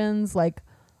connections. Like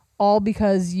all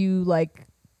because you like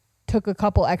took a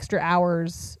couple extra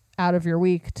hours out of your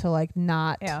week to like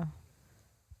not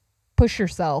push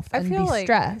yourself and be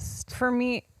stressed. For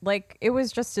me, like it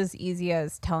was just as easy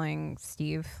as telling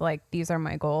Steve like these are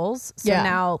my goals. So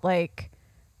now like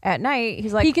at night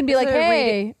he's like, he can be like,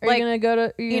 hey, are you gonna go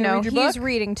to read your he's book?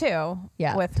 Reading too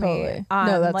with me.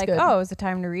 No, that's like good. Oh, is it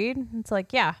time to read? It's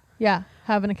like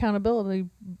have an accountability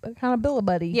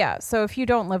buddy. Yeah, so if you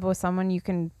don't live with someone, you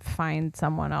can find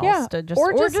someone else to just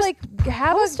or just like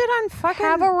post it on fucking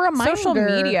have a reminder. Social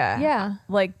media. Yeah,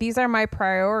 like these are my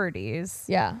priorities.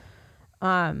 Yeah.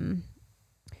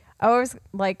 I always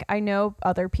like, I know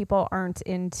other people aren't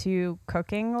into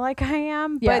cooking like I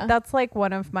am, but that's like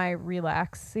one of my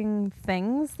relaxing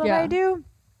things that I do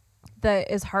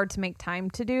that is hard to make time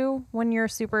to do when you're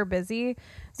super busy.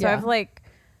 So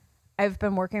I've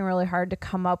been working really hard to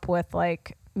come up with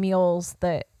like meals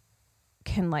that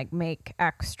can like make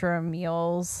extra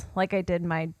meals. Like I did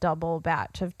my double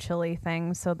batch of chili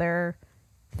thing. So there are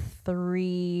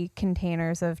 3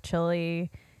 containers of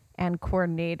chili and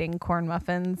coordinating corn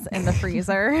muffins in the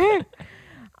freezer.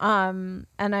 And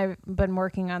I've been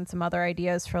working on some other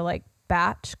ideas for like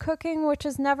batch cooking, which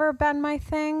has never been my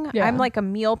thing. I'm like a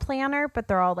meal planner, but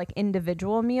they're all like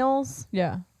individual meals.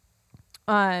 Yeah.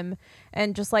 And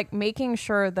just like making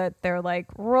sure that they're like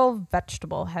real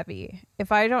vegetable heavy.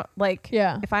 If I don't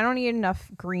if I don't eat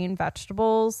enough green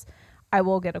vegetables, I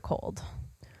will get a cold.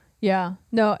 Yeah.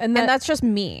 No, and that's just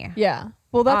me. Yeah.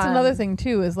 Well, that's another thing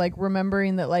too, is like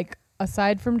remembering that like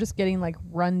aside from just getting like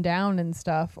run down and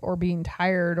stuff or being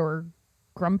tired or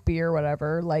grumpy or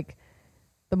whatever, like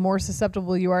the more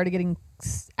susceptible you are to getting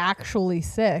actually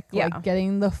sick, like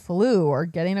getting the flu or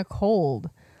getting a cold,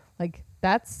 like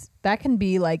that can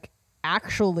be like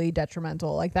actually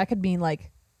detrimental. Like that could mean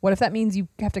like, what if that means you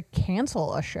have to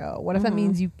cancel a show? What if that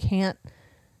means you can't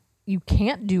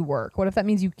do work? What if that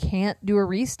means you can't do a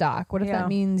restock? What if that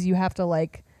means you have to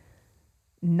like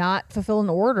not fulfill an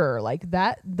order? Like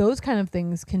that, those kind of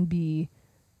things can be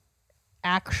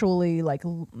actually like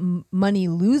money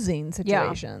losing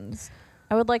situations.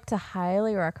 I would like to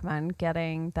highly recommend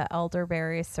getting the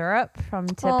elderberry syrup from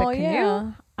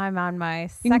Tippecanoe. I'm on my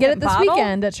second You can get it this bottle.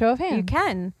 Weekend at Show of Hands. You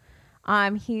can.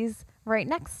 He's right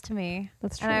next to me.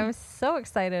 That's true. And I'm so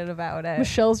excited about it.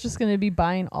 Michelle's just going to be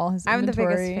buying all his inventory.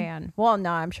 I'm the biggest fan. Well,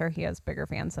 no, I'm sure he has bigger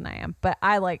fans than I am, but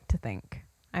I like to think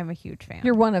I'm a huge fan.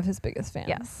 You're one of his biggest fans.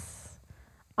 Yes.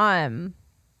 I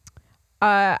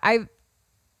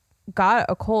got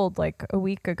a cold like a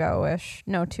week ago-ish.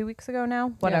 No, 2 weeks ago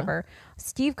now. Whatever. Yeah.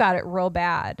 Steve got it real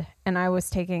bad, and I was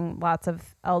taking lots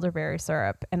of elderberry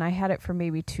syrup, and I had it for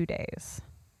maybe 2 days.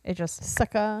 It just...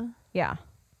 Sucka. Yeah.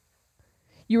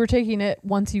 You were taking it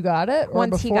once you got it, or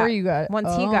before you got it?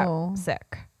 Once he got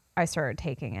sick, I started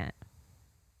taking it.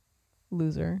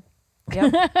 Loser.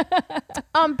 Yep.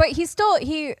 But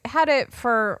he had it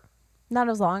for not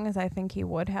as long as I think he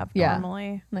would have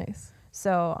normally. Nice.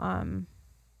 So,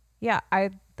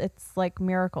 it's like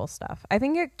miracle stuff. I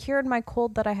think it cured my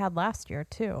cold that I had last year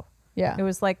too. Yeah. It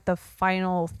was like the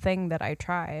final thing that I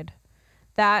tried.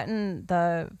 That and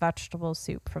the vegetable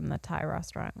soup from the Thai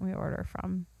restaurant we order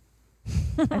from.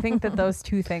 I think that those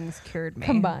 2 things cured me.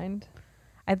 Combined.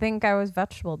 I think I was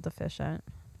vegetable deficient.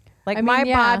 Like my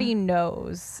body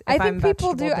knows if I'm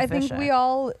people do. deficient. I think we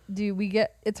all do.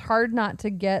 It's hard not to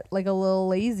get like a little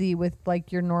lazy with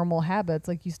like your normal habits.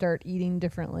 Like you start eating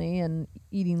differently and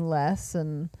eating less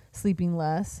and sleeping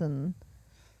less, and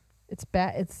it's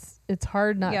bad. It's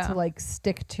hard not Yeah. to like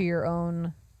stick to your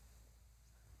own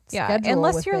Yeah, schedule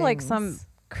unless with you're like some, things.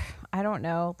 I don't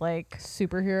know, like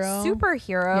superhero.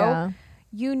 superhero.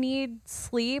 You need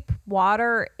sleep,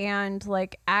 water, and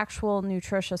like actual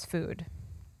nutritious food.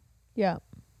 Yeah.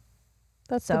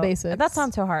 That's So the basics. that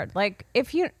sounds so hard. Like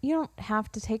if you don't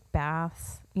have to take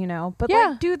baths, but Yeah.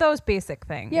 like do those basic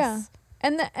things. Yeah.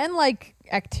 And like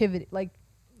activity, like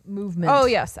movement. Oh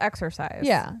yes, exercise.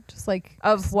 Yeah. Just like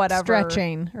Of whatever.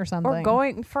 stretching or something. Or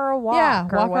going for a walk. Yeah,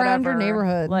 or walk around your whatever.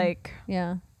 neighborhood. Like,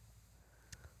 Yeah.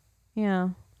 yeah.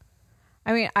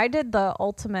 I mean, I did the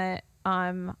ultimate.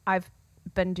 I've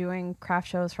been doing craft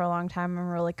shows for a long time. I'm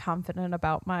really confident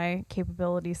about my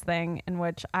capabilities thing, in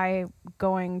which I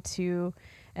going to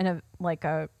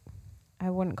I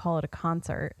wouldn't call it a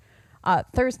concert.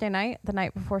 Thursday night, the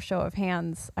night before Show of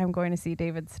Hands, I'm going to see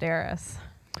David Sedaris.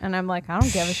 And I'm like, I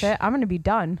don't give a shit. I'm going to be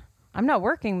done. I'm not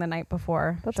working the night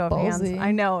before That's Show of Hands. ballsy.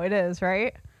 I know it is,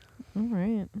 right? All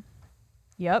right.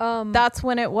 Yep. That's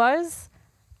when it was.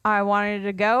 I wanted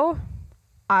to go.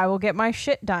 I will get my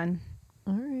shit done.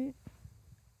 All right.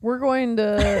 We're going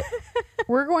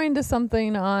to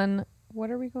something on, what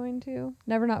are we going to?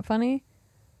 Never Not Funny.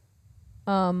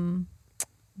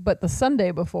 But the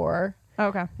Sunday before,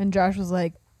 Okay. and Josh was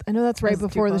like, I know that's right That's too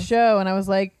before the close. show, and I was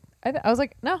like, I was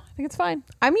like, no, I think it's fine.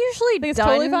 I'm usually think it's done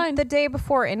totally fine. the day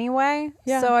before anyway.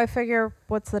 Yeah. So I figure,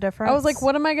 what's the difference? I was like,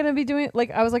 what am I going to be doing?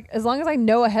 Like, I was like, as long as I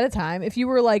know ahead of time, if you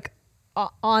were like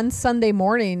on Sunday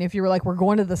morning, if you were like, we're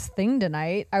going to this thing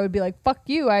tonight, I would be like, fuck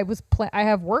you. I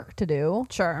have work to do.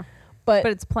 Sure. But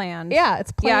But it's planned. yeah,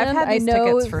 it's Yeah, I've planned. had these I know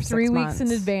tickets for 3 6 weeks in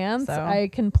months, advance. so. I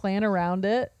can plan around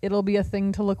it. It'll be a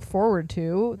thing to look forward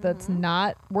to. That's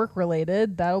not work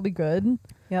related. That'll be good.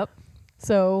 Yep.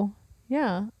 So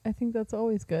yeah, I think that's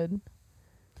always good.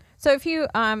 So if you,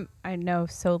 I know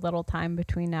so little time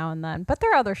between now and then, but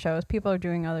there are other shows. People are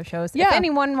doing other shows. Yeah. If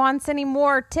anyone wants any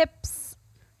more tips,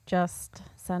 just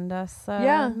send us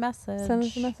a message. Send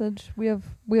us a message. We have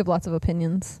lots of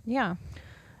opinions. Yeah.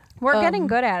 We're getting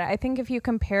good at it. I think if you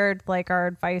compared like our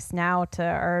advice now to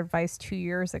our advice 2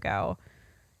 years ago,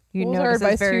 you What was know our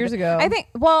advice 2 years ago?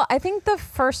 I think the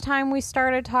first time we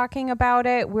started talking about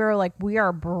it, we were like, we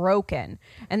are broken.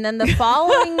 And then the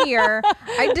following year,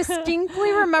 I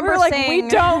distinctly remember We're like, saying, we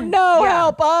don't know. Yeah.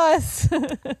 Help us.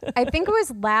 I think it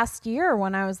was last year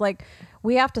when I was like,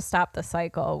 we have to stop the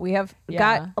cycle. We have Yeah.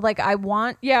 got, like, I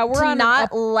want Yeah, we're to on an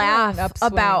not we're on laugh an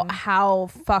upswing. about how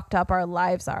fucked up our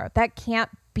lives are. That can't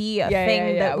be a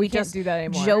thing that we can't just do that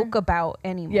anymore. joke about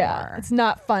anymore. Yeah, it's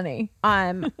not funny.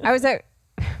 I was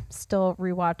still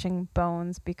rewatching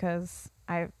Bones because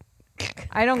I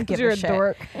don't give You're a a shit.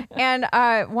 dork. And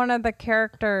one of the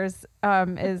characters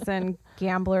is in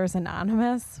Gamblers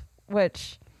Anonymous,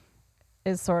 which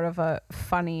is sort of a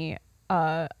funny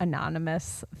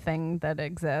anonymous thing that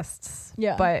exists.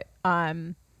 Yeah. But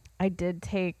I did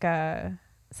take a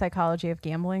psychology of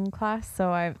gambling class, so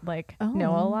I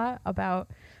know a lot about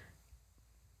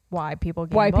why people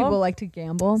gamble. Why people like to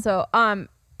gamble. So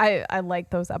I like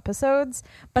those episodes,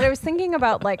 but I was thinking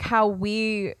about like how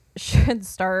we should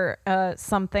start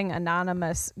something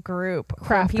anonymous group for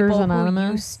Crafters people Anonymous.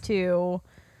 who used to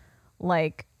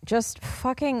like just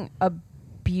fucking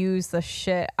abuse the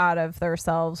shit out of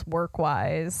themselves work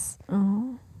wise.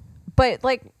 Oh. But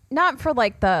like not for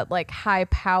like the like high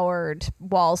powered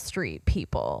Wall Street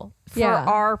people, for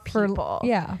our people.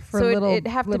 For So little, it'd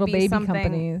have to little be baby something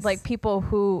companies. like people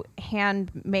who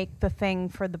hand make the thing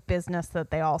for the business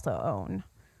that they also own.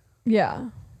 Yeah.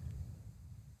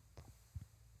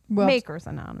 Well, Makers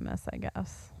Anonymous, I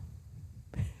guess.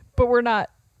 but we're not.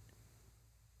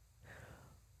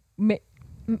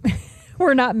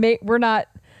 We're not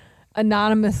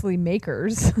anonymously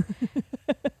makers.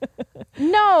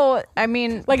 No, I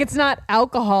mean Like it's not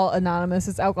Alcohol Anonymous.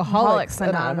 It's Alcoholics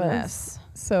Anonymous.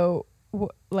 So,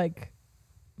 I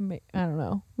don't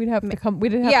know. We'd have to come.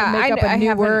 We'd have to make up a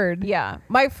new word. Yeah,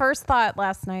 my first thought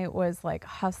last night was like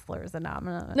Hustlers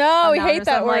Anonymous. No, we hate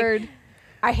that I'm like, word.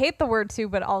 I hate the word too,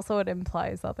 but also it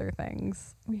implies other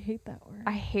things. We hate that word.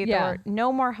 I hate Yeah. the word.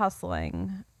 No more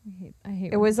hustling. I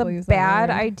hate. It when was a people use that bad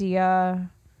word.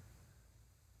 idea.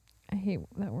 I hate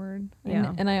that word.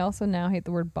 Yeah. And I also now hate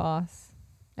the word boss.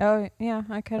 Oh yeah,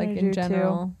 I kind of Like do in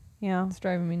general, too. Yeah, it's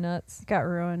driving me nuts. it got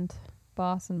ruined.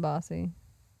 Boss and bossy.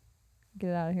 Get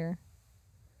it out of here.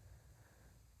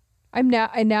 I now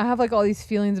have like all these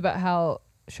feelings about how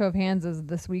Show of Hands is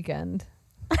this weekend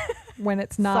when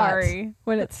it's not. Sorry.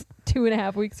 When it's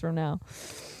 2.5 weeks from now.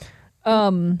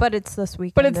 But But it's this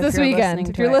weekend. But it's if this you're weekend. listening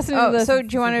If to you're it. listening to this, so it's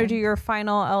do you this want to weekend. do your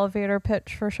final elevator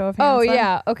pitch for Show of Hands? oh then?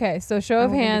 yeah, okay. So Show And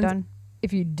of we'll be Hands. done.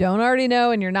 If you don't already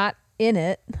know and you're not in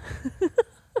it.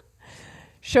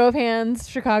 Show of Hands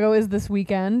Chicago is this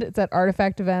weekend. It's at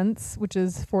Artifact Events, which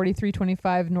is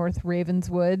 4325 North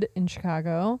Ravenswood in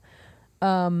Chicago.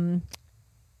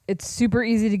 It's super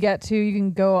easy to get to. You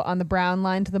can go on the Brown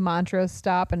line to the Montrose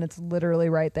stop, and it's literally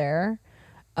right there.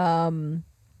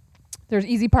 There's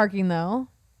easy parking, though,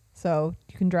 so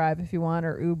you can drive if you want,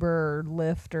 or Uber or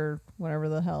Lyft or whatever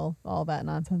the hell all that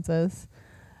nonsense is.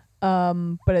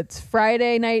 But it's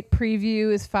Friday night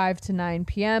preview is 5 to 9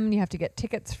 p.m. and you have to get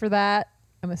tickets for that.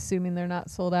 I'm assuming they're not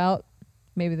sold out.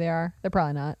 Maybe they are. They're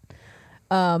probably not.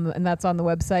 And that's on the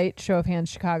website,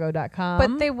 showofhandschicago.com.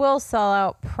 But they will sell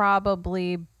out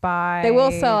probably by... They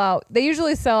will sell out. They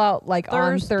usually sell out like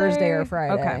on Thursday or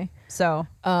Friday. Okay. So...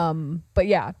 but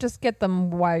yeah, just get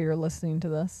them while you're listening to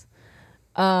this.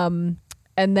 And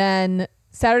then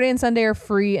Saturday and Sunday are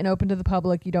free and open to the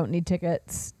public. You don't need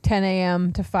tickets. 10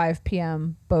 a.m. to 5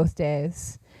 p.m. both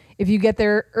days. If you get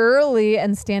there early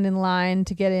and stand in line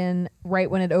to get in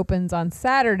right when it opens on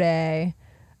Saturday,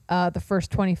 the first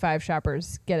 25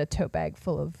 shoppers get a tote bag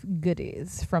full of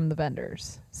goodies from the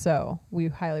vendors. So we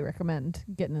highly recommend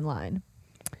getting in line.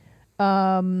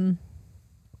 But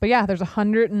yeah, there's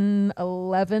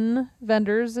 111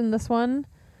 vendors in this one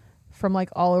from like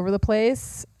all over the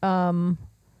place. I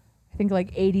think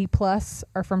like 80 plus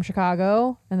are from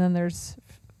Chicago, and then there's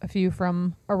a few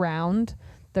from around.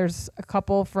 There's a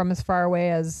couple from as far away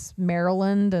as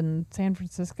Maryland and San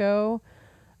Francisco.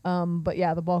 But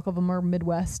yeah, the bulk of them are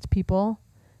Midwest people.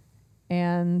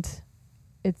 And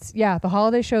the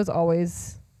holiday show is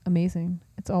always amazing.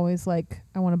 It's always like,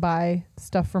 I want to buy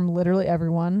stuff from literally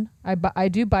everyone. I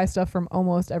do buy stuff from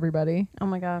almost everybody. Oh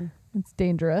my God. It's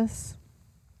dangerous.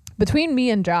 Between me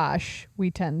and Josh,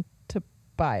 we tend to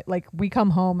buy, like, we come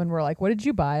home and we're like, what did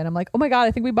you buy? And I'm like, oh my God,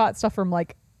 I think we bought stuff from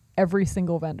like every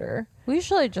single vendor. We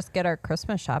usually just get our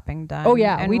Christmas shopping done. Oh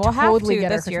yeah, and we we'll totally have to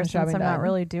get our this year Christmas since shopping I'm done. not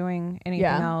really doing anything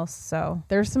else. So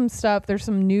there's some stuff. There's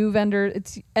some new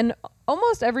vendors. And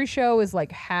almost every show is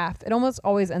like half. It almost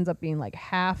always ends up being like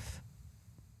half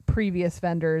previous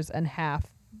vendors and half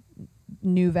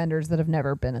new vendors that have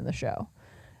never been in the show,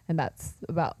 and that's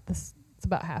about this. It's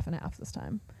about half and half this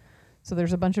time. So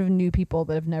there's a bunch of new people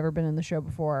that have never been in the show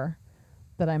before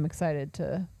that I'm excited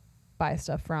to buy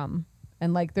stuff from.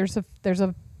 And like there's a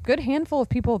good handful of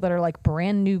people that are like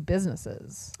brand new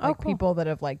businesses. Oh, like cool. People that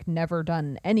have like never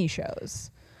done any shows.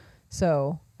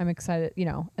 So I'm excited,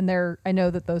 and I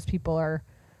know that those people are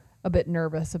a bit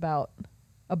nervous about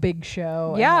a big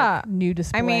show and like new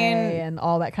display and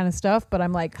all that kind of stuff. But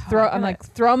I'm like, throw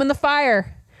them in the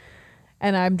fire.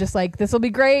 And I'm just like, this will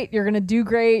be great. You're going to do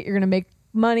great. You're going to make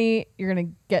money. You're going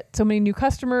to get so many new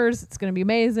customers. It's going to be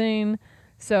amazing.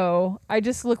 So I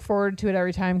just look forward to it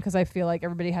every time because I feel like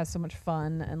everybody has so much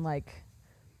fun, and like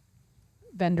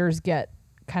vendors get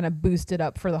kind of boosted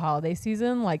up for the holiday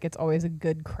season. Like it's always a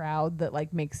good crowd that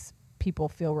like makes people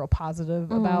feel real positive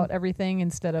about everything,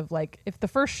 instead of like if the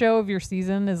first show of your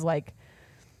season is like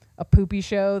a poopy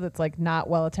show that's like not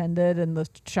well attended and the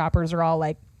shoppers are all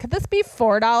like, could this be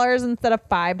 $4 instead of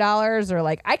 $5? Or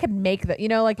like I could make that,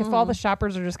 like if all the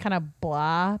shoppers are just kind of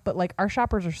blah, but like our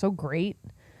shoppers are so great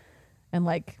and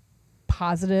like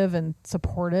positive and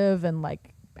supportive and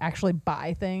like actually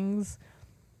buy things.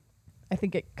 I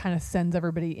think it kind of sends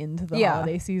everybody into the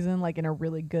holiday season like in a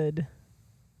really good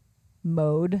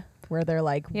mode where they're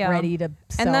like ready to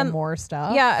sell more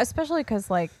stuff. Yeah, especially because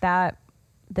like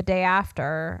the day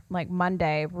after, like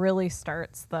Monday, really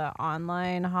starts the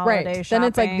online holiday shopping. Then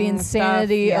it's like the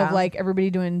insanity stuff. of like everybody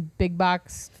doing big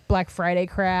box Black Friday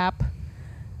crap.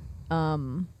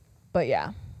 But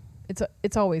yeah,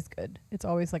 it's always good. It's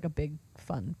always like a big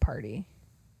fun party,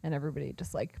 and everybody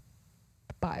just like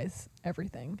buys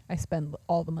everything. I spend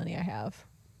all the money I have.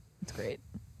 It's great.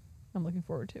 I'm looking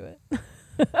forward to it.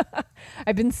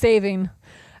 I've been saving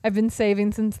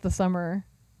since the summer.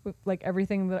 Like every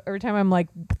time I'm like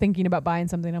thinking about buying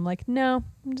something, I'm like, no,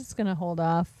 I'm just gonna hold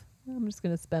off. I'm just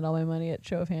gonna spend all my money at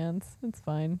Show of Hands. It's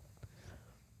fine.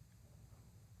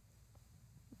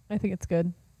 I think it's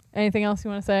good. Anything else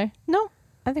you want to say? No,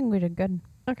 I think we did good.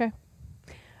 Okay.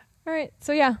 All right.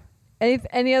 So yeah,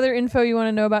 any other info you want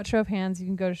to know about Show of Hands, you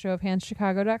can go to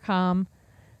showofhandschicago.com,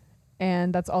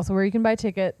 and that's also where you can buy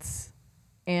tickets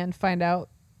and find out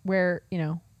where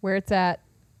it's at.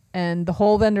 And the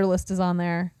whole vendor list is on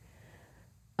there.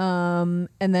 And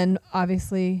then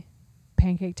obviously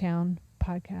Pancake Town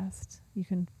podcast. You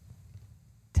can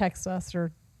text us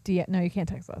or no, you can't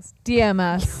text us. DM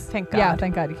us. Thank God. Yeah,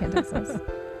 thank God you can't text us.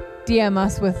 DM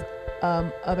us with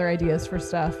other ideas for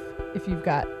stuff if you've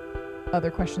got other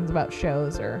questions about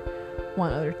shows or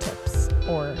want other tips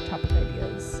or topic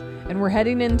ideas. And we're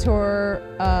heading into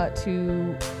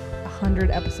to 100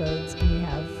 episodes, and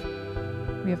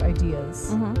we have ideas.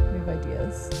 We have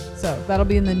ideas. So that'll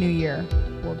be in the new year.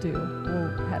 We'll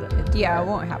head into it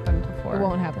won't happen before. It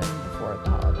won't happen before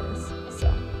the holidays. So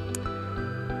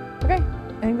okay,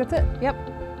 I think that's it. Yep.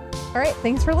 All right.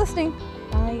 Thanks for listening.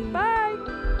 Bye. Bye.